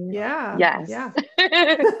amazing. Yeah. Yes. Yeah.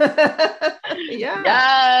 Yeah.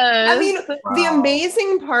 Yes. I mean, the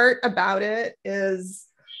amazing part about it is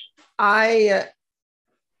I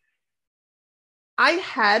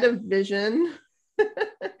had a vision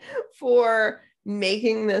for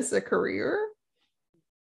making this a career,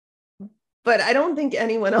 but I don't think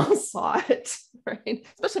anyone else saw it. right?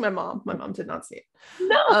 Especially my mom. My mom did not see it.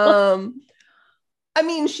 No. I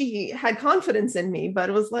mean, she had confidence in me, but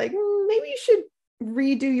it was like, maybe you should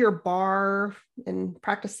redo your bar and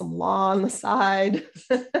practice some law on the side.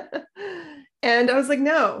 And I was like,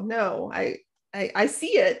 no, I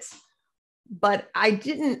see it, but I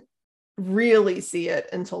didn't really see it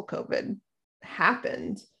until COVID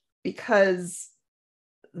happened, because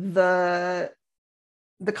the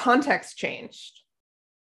context changed,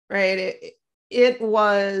 right? It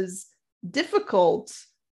was difficult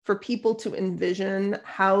for people to envision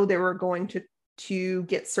how they were going to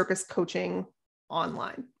get circus coaching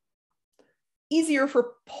online. Easier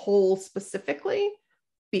for poles specifically,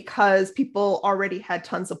 because people already had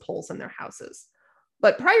tons of poles in their houses.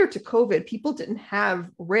 But prior to COVID, people didn't have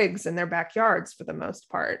rigs in their backyards for the most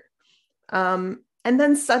part. And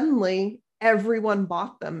then suddenly everyone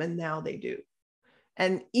bought them, and now they do.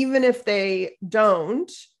 And even if they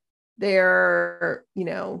don't, they're,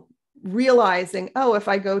 realizing, oh, if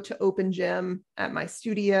I go to open gym at my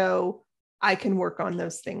studio, I can work on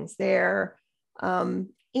those things there. And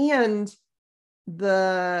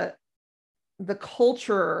the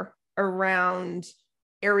culture around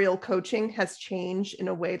aerial coaching has changed in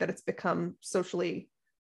a way that it's become socially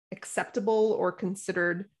acceptable or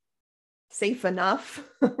considered safe enough,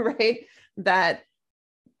 right? That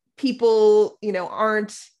people,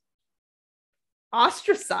 aren't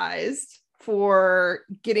ostracized for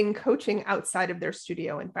getting coaching outside of their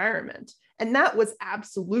studio environment. And that was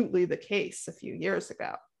absolutely the case a few years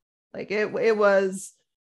ago. Like it was,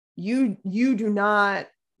 you do not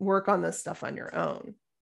work on this stuff on your own,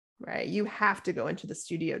 right? You have to go into the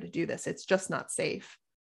studio to do this. It's just not safe.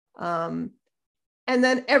 And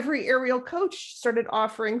then every aerial coach started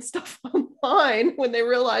offering stuff online when they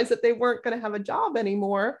realized that they weren't going to have a job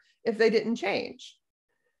anymore if they didn't change.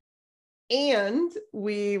 And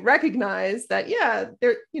we recognize that,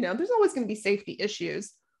 there's always going to be safety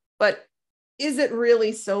issues, but is it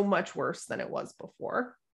really so much worse than it was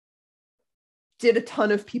before? Did a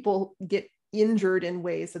ton of people get injured in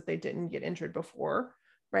ways that they didn't get injured before,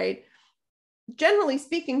 right? Generally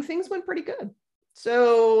speaking, things went pretty good.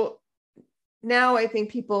 So now I think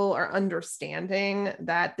people are understanding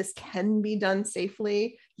that this can be done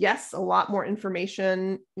safely. Yes, a lot more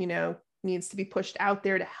information, needs to be pushed out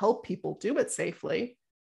there to help people do it safely,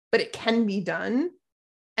 but it can be done.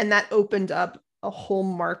 And that opened up a whole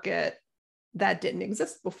market that didn't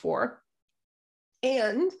exist before.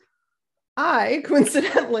 And I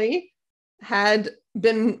coincidentally had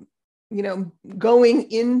been,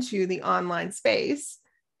 going into the online space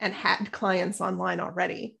and had clients online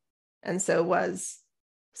already. And so was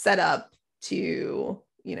set up to,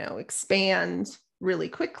 expand really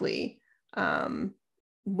quickly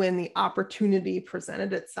when the opportunity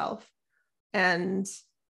presented itself. And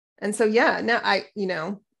so,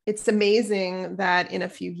 now it's amazing that in a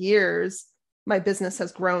few years, my business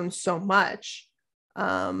has grown so much.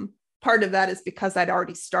 Part of that is because I'd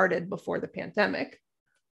already started before the pandemic.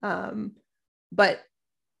 But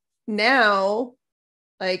now,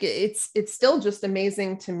 like, it's still just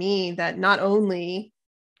amazing to me that not only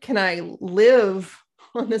can I live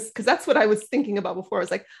on this, because that's what I was thinking about before. I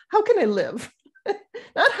was like, how can I live?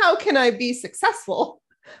 Not how can I be successful?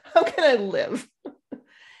 How can I live?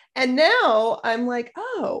 And now I'm like,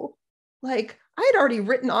 oh, like I had already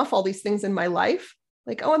written off all these things in my life.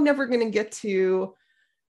 Like, oh, I'm never going to get to,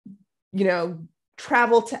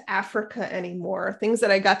 travel to Africa anymore. Things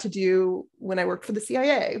that I got to do when I worked for the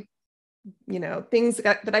CIA, things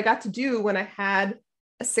that I got to do when I had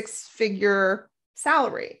a 6-figure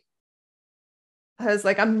salary. I was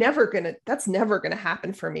like, that's never going to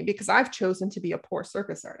happen for me because I've chosen to be a poor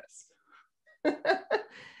circus artist.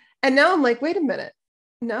 And now I'm like, wait a minute.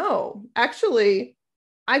 No, actually,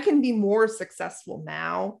 I can be more successful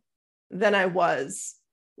now than I was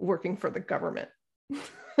working for the government.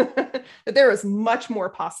 That there is much more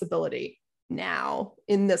possibility now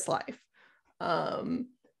in this life.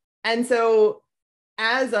 And so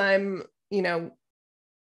as I'm,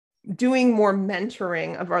 doing more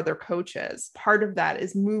mentoring of other coaches, part of that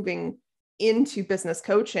is moving into business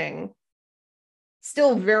coaching,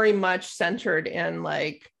 still very much centered in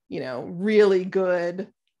really good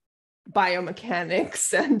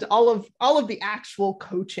biomechanics and all of the actual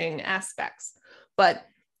coaching aspects. But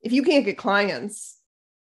if you can't get clients,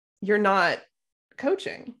 you're not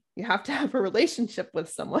coaching. You have to have a relationship with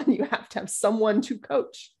someone. You have to have someone to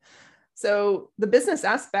coach. So the business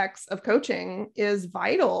aspects of coaching is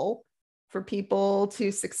vital for people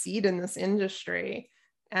to succeed in this industry,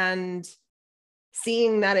 and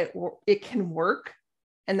seeing that it can work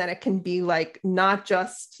and that it can be like not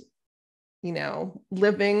just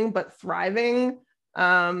living but thriving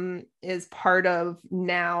is part of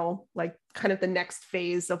now, like kind of the next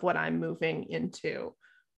phase of what I'm moving into,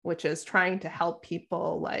 which is trying to help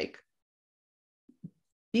people like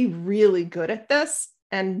be really good at this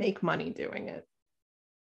and make money doing it.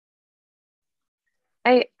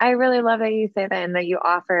 I really love that you say that, and that you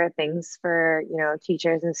offer things for,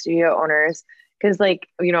 teachers and studio owners. Because like,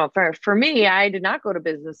 for me, I did not go to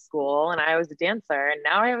business school and I was a dancer, and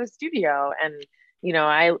now I have a studio, and,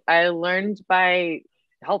 I learned by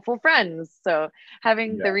helpful friends. So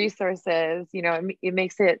having the resources, it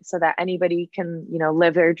makes it so that anybody can,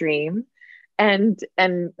 live their dream and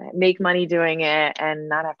make money doing it, and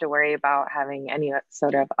not have to worry about having any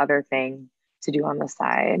sort of other thing to do on the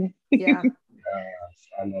side. Yeah. Yes,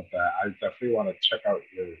 I love that. I definitely want to check out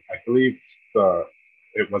I believe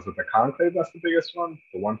was it the conclave that's the biggest one?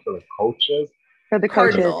 The one for the coaches? For the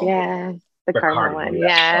Cardinal. coaches, yeah. The Cardinal one, yes.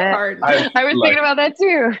 yeah. Cardinal. I was thinking about that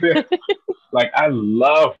too. Like, I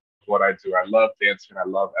love what I do. I love dancing. I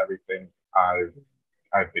love everything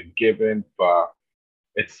I've been given, but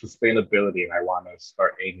it's sustainability, and I want to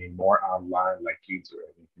start aiming more online like you do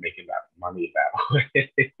and making that money that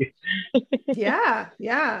way.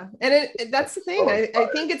 Yeah. And that's the thing. I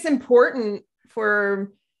think it's important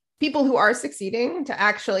for people who are succeeding to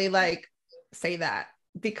actually like say that,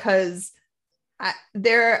 because I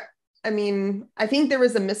think there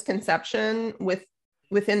was a misconception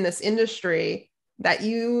within this industry that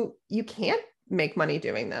you can't make money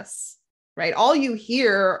doing this, right? All you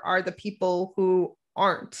hear are the people who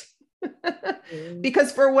aren't.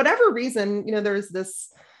 Because for whatever reason, there's this,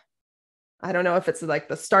 I don't know if it's like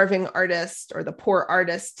the starving artist or the poor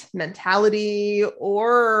artist mentality,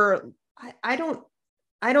 or I don't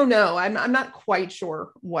know. I'm not quite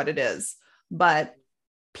sure what it is, but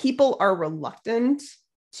people are reluctant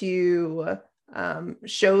to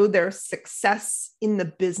show their success in the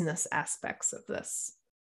business aspects of this.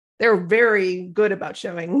 They're very good about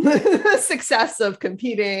showing the success of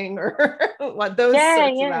competing or what those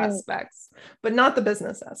sorts of aspects, but not the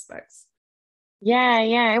business aspects. Yeah.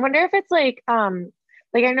 I wonder if it's like I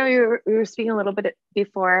know you were speaking a little bit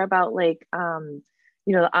before about like,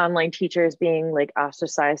 the online teachers being like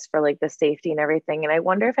ostracized for like the safety and everything. And I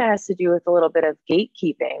wonder if it has to do with a little bit of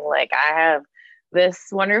gatekeeping. Like, I have this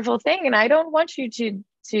wonderful thing and I don't want you to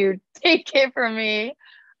take it from me.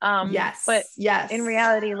 Yes. But in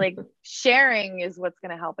reality, like, sharing is what's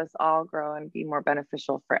going to help us all grow and be more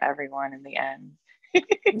beneficial for everyone in the end.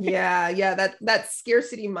 Yeah. That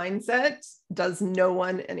scarcity mindset does no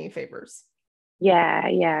one any favors.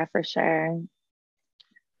 Yeah, for sure.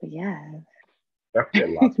 But yeah.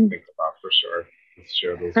 Definitely a lot to think about, for sure. Let's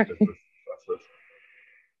share those business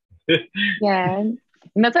successes. Yeah. And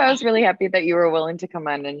that's why I was really happy that you were willing to come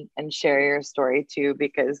on and share your story too,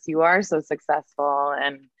 because you are so successful,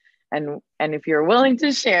 and if you're willing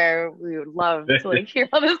to share, we would love to like hear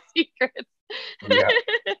all the secrets.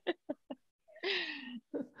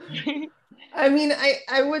 I mean,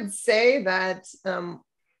 I would say that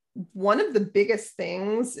one of the biggest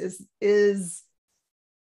things is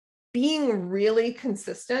being really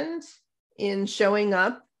consistent in showing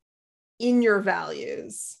up in your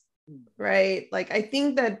values, right? Like, I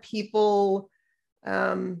think that people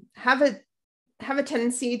have a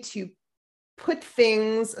tendency to put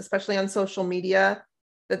things, especially on social media,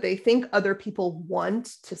 that they think other people want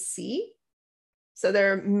to see. So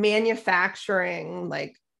they're manufacturing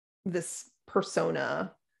like this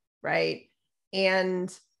persona, right?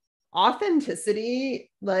 And authenticity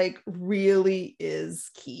like really is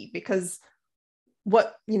key, because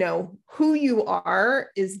who you are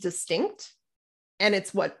is distinct, and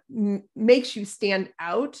it's what makes you stand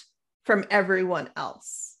out from everyone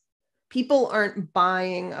else. People aren't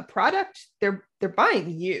buying a product, they're buying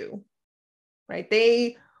you, right?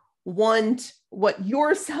 They want what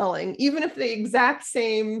you're selling, even if the exact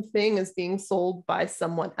same thing is being sold by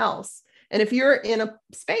someone else. And if you're in a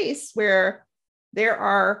space where there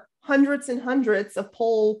are hundreds and hundreds of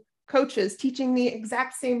pole coaches teaching the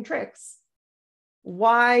exact same tricks,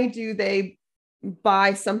 why do they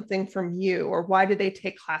buy something from you, or why do they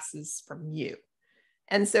take classes from you?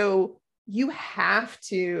 And so you have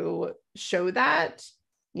to show that,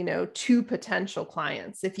 to potential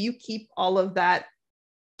clients. If you keep all of that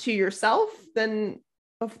to yourself, then,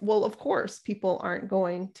 of course, people aren't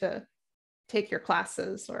going to take your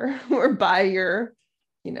classes or buy your,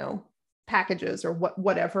 packages or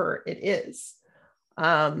whatever it is.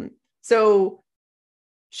 So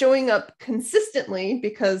showing up consistently,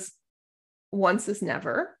 because once is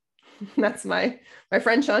never. That's my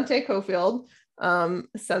friend Shante Cofield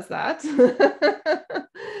says that.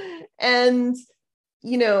 And,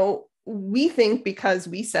 we think because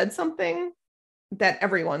we said something that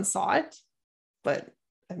everyone saw it, but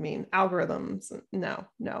I mean, algorithms,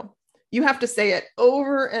 no. You have to say it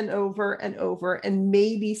over and over and over, and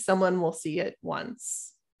maybe someone will see it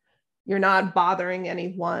once. You're not bothering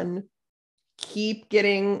anyone. Keep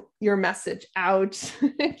getting your message out.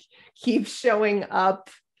 Keep showing up.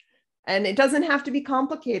 And it doesn't have to be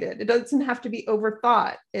complicated. It doesn't have to be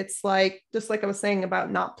overthought. It's like, just like I was saying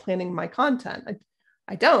about not planning my content.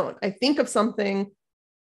 I don't. I think of something,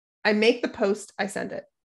 I make the post, I send it.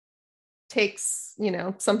 Takes,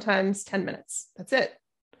 sometimes 10 minutes. That's it.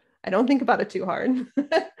 I don't think about it too hard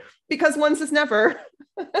because once is never.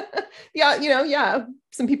 Yeah,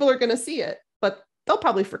 some people are going to see it, but they'll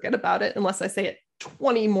probably forget about it unless I say it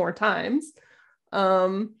 20 more times.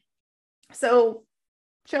 So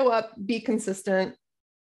show up, be consistent,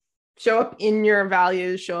 show up in your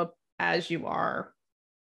values, show up as you are.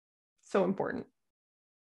 So important.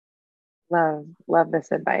 Love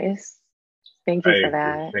this advice. Thank you for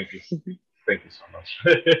that. Thank you. Thank you so much.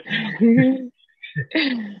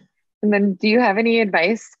 And then do you have any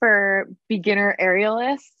advice for beginner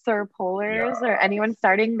aerialists or polers or anyone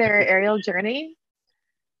starting their aerial journey?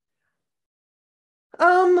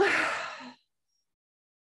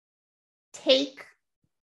 Take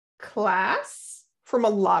class from a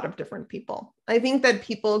lot of different people. I think that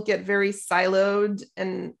people get very siloed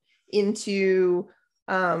and into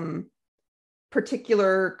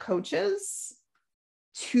particular coaches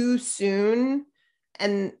too soon,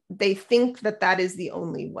 and they think that that is the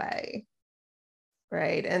only way,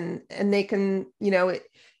 right? And they can,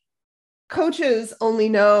 coaches only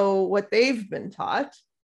know what they've been taught.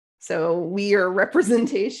 So we are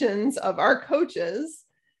representations of our coaches,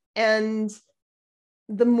 and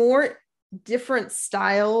the more different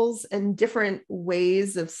styles and different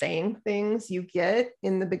ways of saying things you get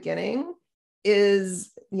in the beginning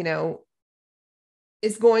is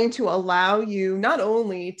going to allow you not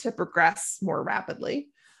only to progress more rapidly,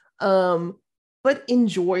 but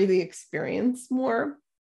enjoy the experience more.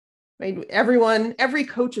 Right? Every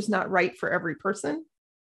coach is not right for every person.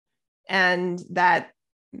 And that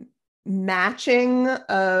matching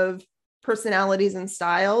of personalities and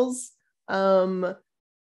styles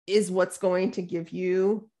is what's going to give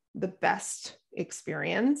you the best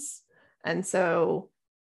experience. And so,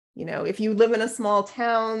 if you live in a small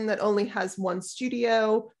town that only has one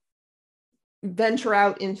studio, venture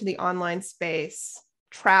out into the online space,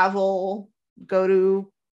 travel, go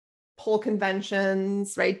to pole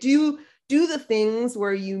conventions, right? Do the things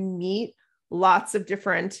where you meet lots of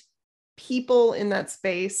different people in that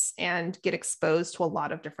space and get exposed to a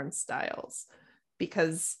lot of different styles,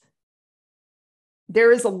 because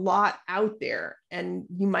there is a lot out there and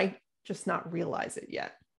you might just not realize it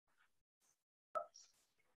yet.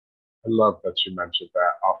 I love that you mentioned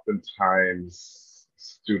that. Oftentimes,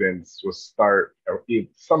 students will start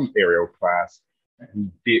some aerial class,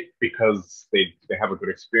 and because they have a good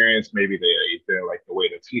experience, maybe they like the way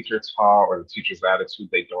the teacher taught or the teacher's attitude,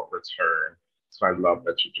 they don't return. So I love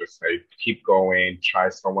that you just say, keep going, try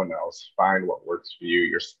someone else, find what works for you,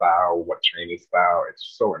 your style, what training style.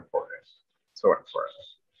 It's so important. So important.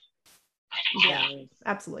 Yeah,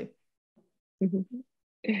 absolutely.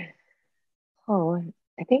 Oh,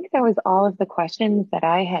 I think that was all of the questions that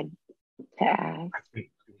I had to ask. I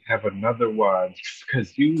think we have another one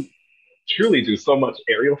because you truly do so much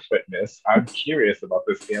aerial fitness. I'm curious about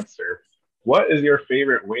this answer. What is your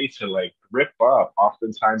favorite way to grip up?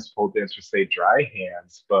 Oftentimes pole dancers say dry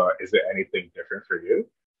hands, but is it anything different for you?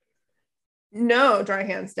 No, dry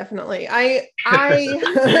hands, definitely. So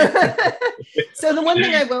the one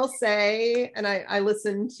thing I will say, and I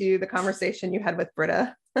listened to the conversation you had with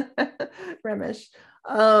Britta Remish,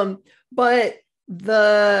 but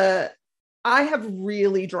I have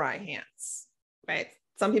really dry hands, right?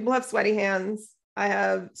 Some people have sweaty hands. I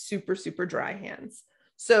have super, super dry hands.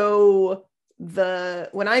 So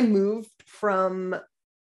when I moved from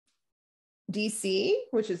DC,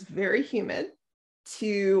 which is very humid,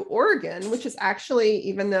 to Oregon, which is actually,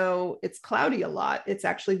 even though it's cloudy a lot, it's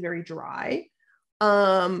actually very dry.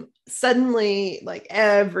 Suddenly,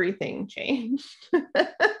 everything changed.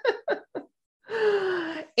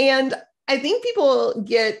 And I think people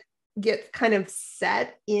get kind of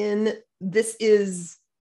set in this is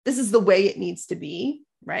the way it needs to be,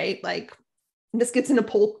 right? This gets into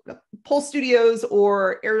pole studios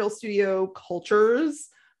or aerial studio cultures.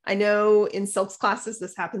 I know in Silk's classes,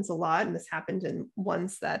 this happens a lot, and this happened in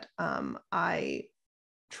ones that I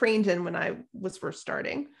trained in when I was first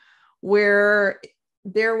starting, where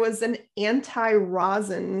there was an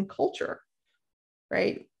anti-rosin culture,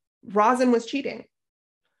 right? Rosin was cheating.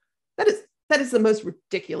 That that is the most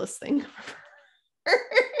ridiculous thing.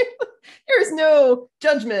 There is no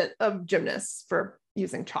judgment of gymnasts for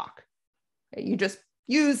using chalk. Okay? You just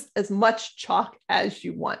use as much chalk as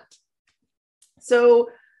you want. So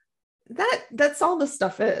that's all this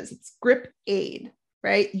stuff is. It's grip aid,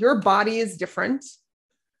 right? Your body is different.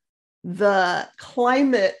 The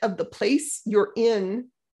climate of the place you're in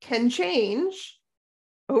can change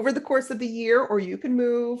over the course of the year, or you can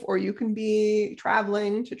move, or you can be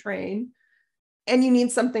traveling to train, and you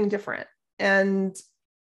need something different. And,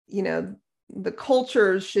 you know, the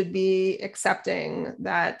cultures should be accepting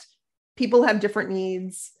that people have different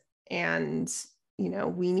needs, and, you know,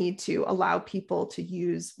 we need to allow people to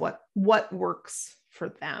use what works for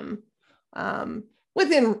them,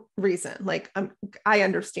 within reason. Like, I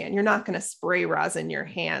understand you're not going to spray rosin your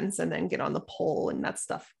hands and then get on the pole, and that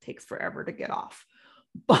stuff takes forever to get off.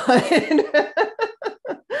 But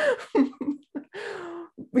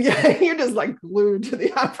yeah, you're just like glued to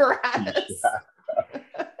the apparatus.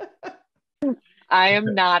 I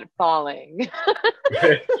am not falling.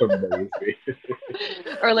 It's amazing.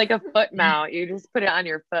 Or like a foot mount, you just put it on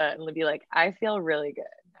your foot and be like, I feel really good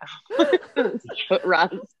now. Foot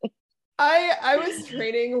runs. I was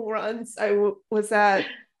training once. I was at,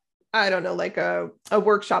 I don't know, like a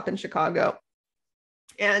workshop in Chicago,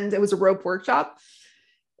 and it was a rope workshop.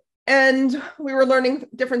 And we were learning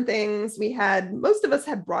different things. Most of us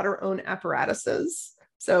had brought our own apparatuses.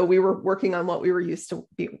 So we were working on what we were used to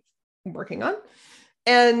be working on.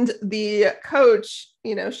 And the coach,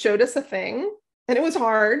 you know, showed us a thing, and it was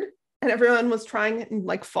hard, and everyone was trying it and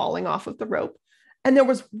like falling off of the rope. And there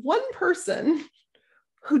was one person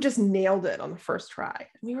who just nailed it on the first try.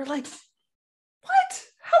 And we were like, what?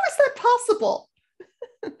 How is that possible?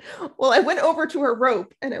 Well, I went over to her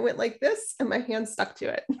rope and I went like this, and my hand stuck to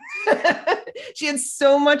it. She had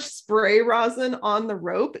so much spray rosin on the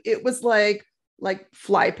rope. It was like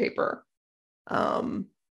fly paper.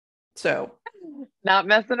 So not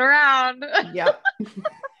messing around. Yeah.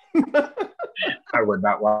 I would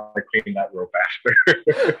not want to clean that rope after.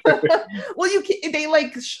 Well, they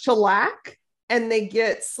like shellac, and they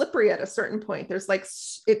get slippery at a certain point. There's like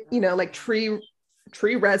like tree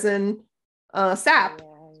resin sap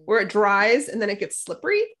where it dries and then it gets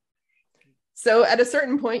slippery. So at a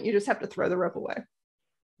certain point, you just have to throw the rope away.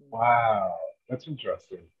 Wow, that's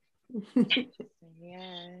interesting. Yeah.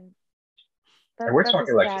 And we're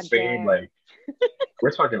talking like the same, like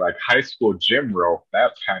we're talking like high school gym rope,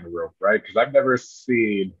 that kind of rope, right? Because I've never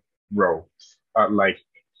seen ropes like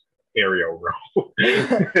aerial rope.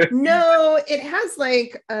 No, it has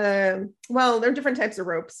like well, there are different types of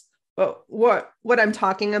ropes, but what I'm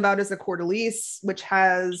talking about is a cordelice, which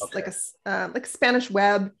has like a Spanish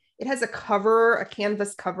web. It has a cover, a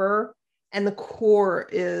canvas cover, and the core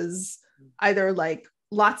is either like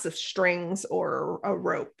lots of strings or a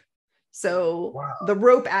rope. So the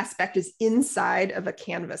rope aspect is inside of a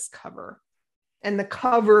canvas cover, and the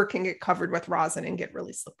cover can get covered with rosin and get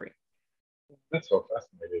really slippery. That's so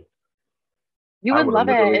fascinating. You would love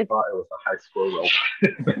it. I thought it was a high school rope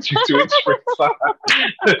that you do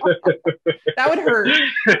That would hurt.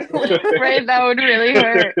 Right, that would really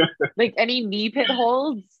hurt. Like any knee pit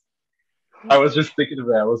holds. I was just thinking of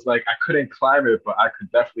that. I was like, I couldn't climb it, but I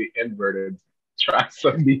could definitely invert it. Try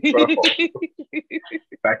some knee pit holds.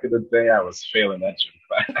 Back in the day, I was failing that gym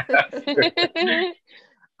class.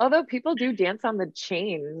 Although people do dance on the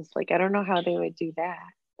chains, like I don't know how they would do that,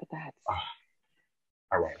 but that's.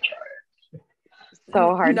 I want to try it.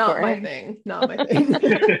 So hard. Not my thing.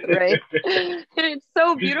 Right? And it's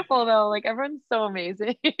so beautiful though. Like everyone's so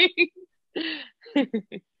amazing.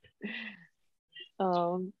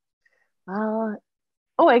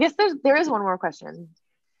 I guess there is one more question.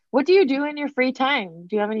 What do you do in your free time?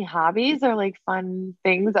 Do you have any hobbies or like fun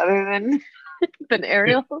things other than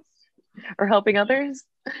aerials or helping others?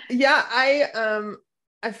 Yeah,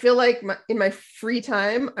 I feel like in my free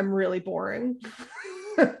time, I'm really boring.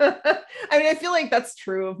 I mean, I feel like that's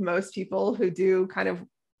true of most people who do kind of,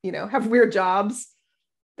 have weird jobs.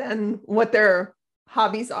 Then what their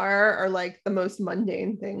hobbies are like the most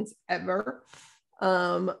mundane things ever.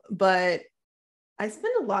 But I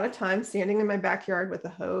spend a lot of time standing in my backyard with a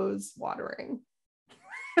hose watering.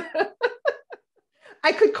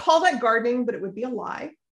 I could call that gardening, but it would be a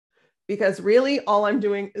lie, because really all I'm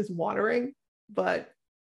doing is watering, but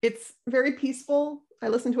it's very peaceful. I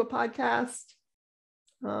listen to a podcast.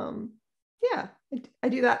 Yeah, I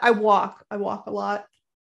do that. I walk a lot.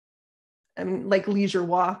 I mean, like leisure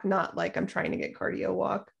walk, not like I'm trying to get cardio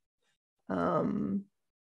walk. And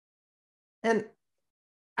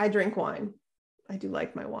I drink wine. I do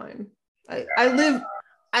like my wine. I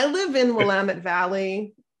live in Willamette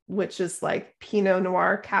Valley, which is like Pinot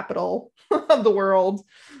Noir capital of the world.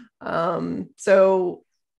 So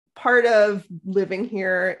part of living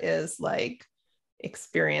here is like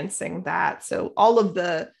experiencing that. So all of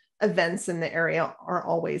the events in the area are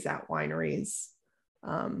always at wineries.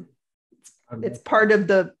 It's part of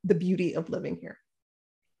the beauty of living here.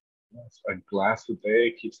 Yes, a glass a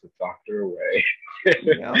day keeps the doctor away.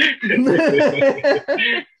 Yeah.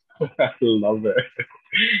 I love it.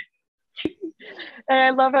 And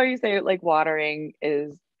I love how you say it, like watering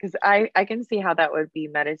is, because I can see how that would be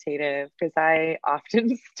meditative, because I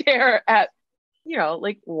often stare at, you know,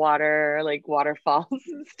 like water, like waterfalls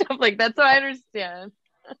and stuff like that. So I understand.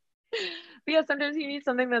 But yeah, sometimes you need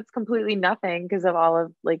something that's completely nothing because of all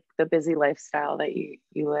of like the busy lifestyle that you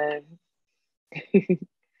live.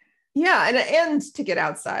 Yeah, and to get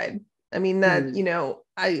outside. I mean that, you know,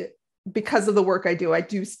 because of the work I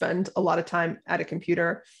do spend a lot of time at a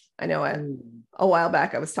computer. I know a while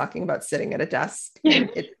back I was talking about sitting at a desk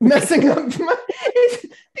and it messing up things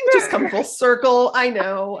just come full circle. I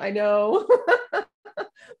know.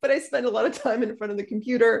 But I spend a lot of time in front of the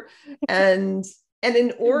computer, and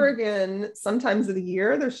in Oregon, sometimes of the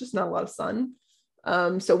year, there's just not a lot of sun.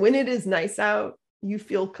 So when it is nice out, you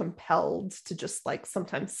feel compelled to just like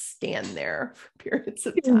sometimes stand there for periods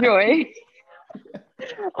of time. Enjoy.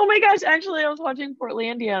 Oh my gosh, actually I was watching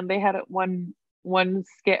Portlandia and they had one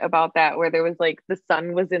skit about that where there was like the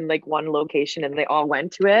sun was in like one location and they all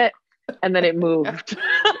went to it and then it moved.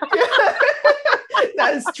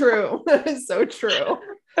 That is true. That is so true.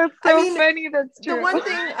 That's so funny. That's true. The one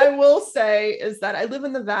thing I will say is that I live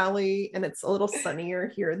in the valley and it's a little sunnier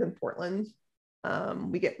here than Portland.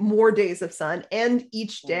 We get more days of sun, and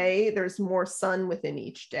each day there's more sun within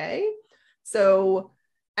each day. So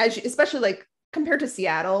especially like compared to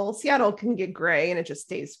Seattle can get gray and it just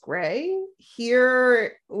stays gray.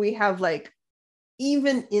 Here we have like,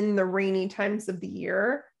 even in the rainy times of the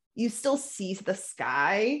year, you still see the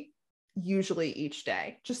sky usually each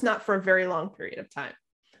day, just not for a very long period of time.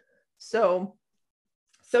 So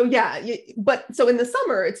yeah, but so in the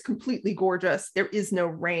summer, it's completely gorgeous. There is no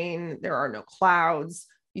rain. There are no clouds.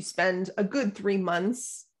 You spend a good 3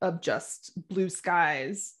 months of just blue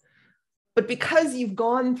skies. But because you've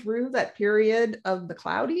gone through that period of the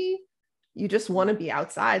cloudy, you just want to be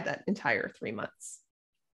outside that entire 3 months.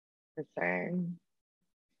 For sure.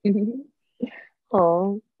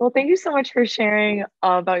 Oh, well, thank you so much for sharing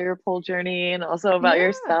about your pole journey and also about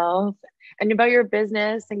yourself and about your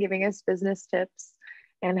business and giving us business tips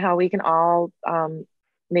and how we can all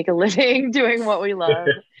make a living doing what we love.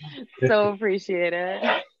 So appreciate it.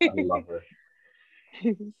 I love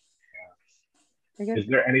it. Is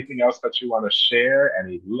there anything else that you want to share?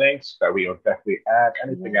 Any links that we will definitely add?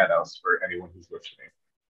 Anything else for anyone who's listening?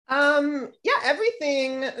 Yeah,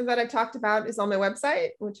 everything that I've talked about is on my website,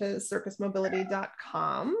 which is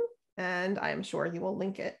circusmobility.com. And I'm sure you will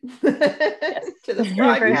link it to this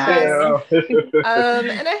broadcast.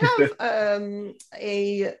 And I have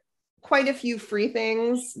quite a few free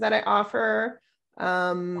things that I offer.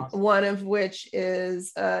 Awesome. One of which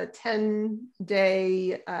is a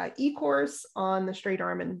 10-day e-course on the straight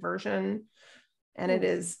arm inversion. And it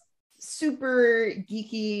is super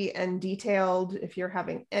geeky and detailed. If you're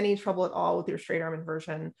having any trouble at all with your straight arm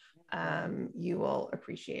inversion, you will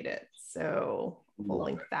appreciate it. So we'll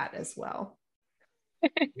link that as well.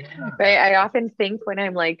 Right. I often think when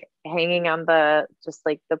I'm like hanging on the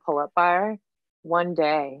pull-up bar, one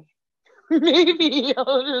day maybe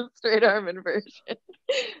I'll just straight arm inversion.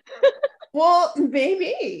 Well,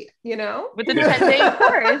 maybe, you know, with the 10-day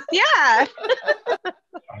course. Yeah.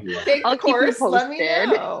 Take the course, let me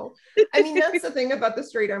know. I mean, that's the thing about the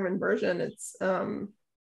straight arm inversion. It's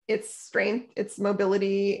strength, it's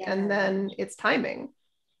mobility, and then it's timing.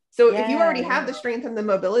 So if you already have the strength and the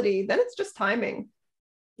mobility, then it's just timing.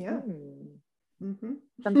 Yeah. Mm-hmm.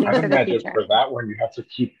 I imagine for that one, you have to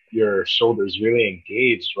keep your shoulders really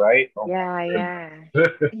engaged, right? Oh, yeah.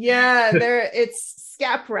 It's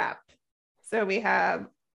scap wrap. So we have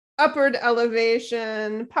upward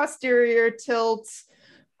elevation, posterior tilt,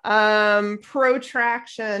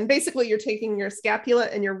 protraction. Basically, you're taking your scapula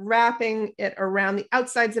and you're wrapping it around the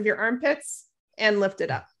outsides of your armpits and lift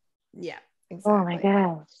it up. Yeah, exactly. Oh my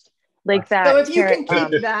gosh. Like that. So if you can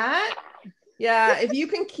keep that, if you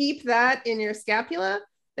can keep that in your scapula,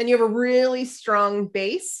 then you have a really strong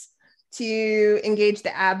base to engage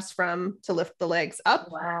the abs from to lift the legs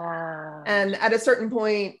up. Wow. And at a certain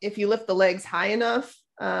point, if you lift the legs high enough,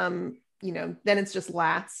 then it's just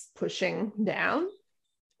lats pushing down.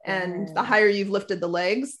 And the higher you've lifted the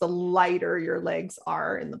legs, the lighter your legs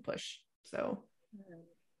are in the push. So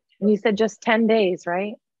you said just 10 days,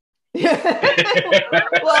 right?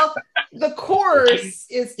 Well, the course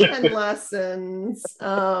is 10 lessons,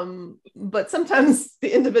 but sometimes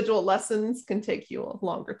the individual lessons can take you a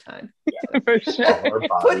longer time. For sure.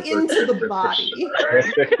 Put into the body.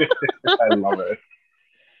 I love it.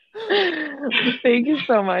 Thank you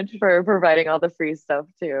so much for providing all the free stuff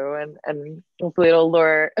too, and hopefully it'll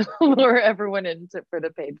lure everyone into for the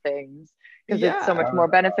paid things, because it's so much more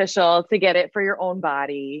beneficial to get it for your own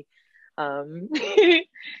body.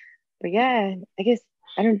 But yeah, I guess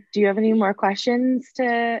do you have any more questions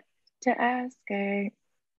to ask, or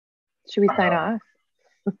should we sign off?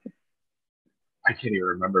 I can't even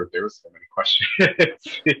remember if there was so many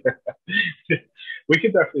questions. We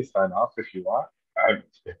could definitely sign off if you want.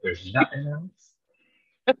 If there's nothing else,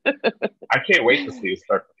 I can't wait to see you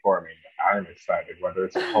start performing. I'm excited, whether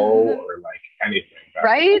it's pole or like anything.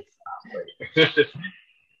 Right?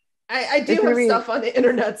 I do have stuff on the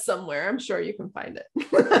internet somewhere. I'm sure you can find it.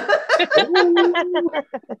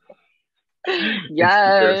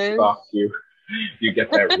 Yes. You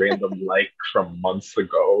get that random like from months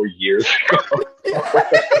ago, years ago.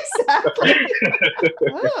 Exactly.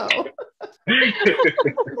 Oh.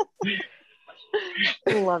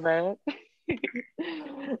 Love it.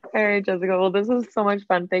 All right, Jessica. Well, this was so much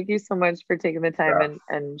fun. Thank you so much for taking the time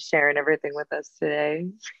and sharing everything with us today.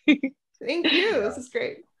 Thank you. This is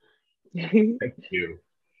great. Thank you.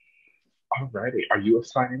 Alrighty. Are you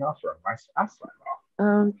signing off or am I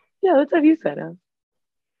signing off? Yeah, let's have you sign off.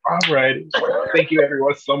 Alrighty. Thank you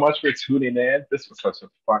everyone so much for tuning in. This was such a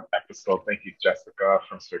fun episode. Thank you, Jessica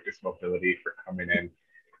from Circus Mobility, for coming in.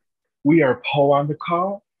 We are Poe on the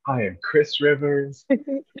Call. I am Cris Rivers.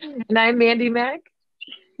 And I'm Mændy Mac.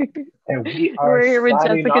 And we're here with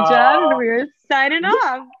Jessica John, and we're signing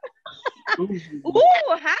off. Ooh,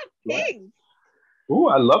 hot pink. Ooh,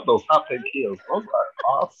 I love those hot pink heels. Those are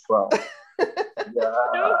awesome. Yeah.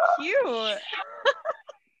 So cute.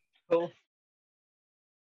 So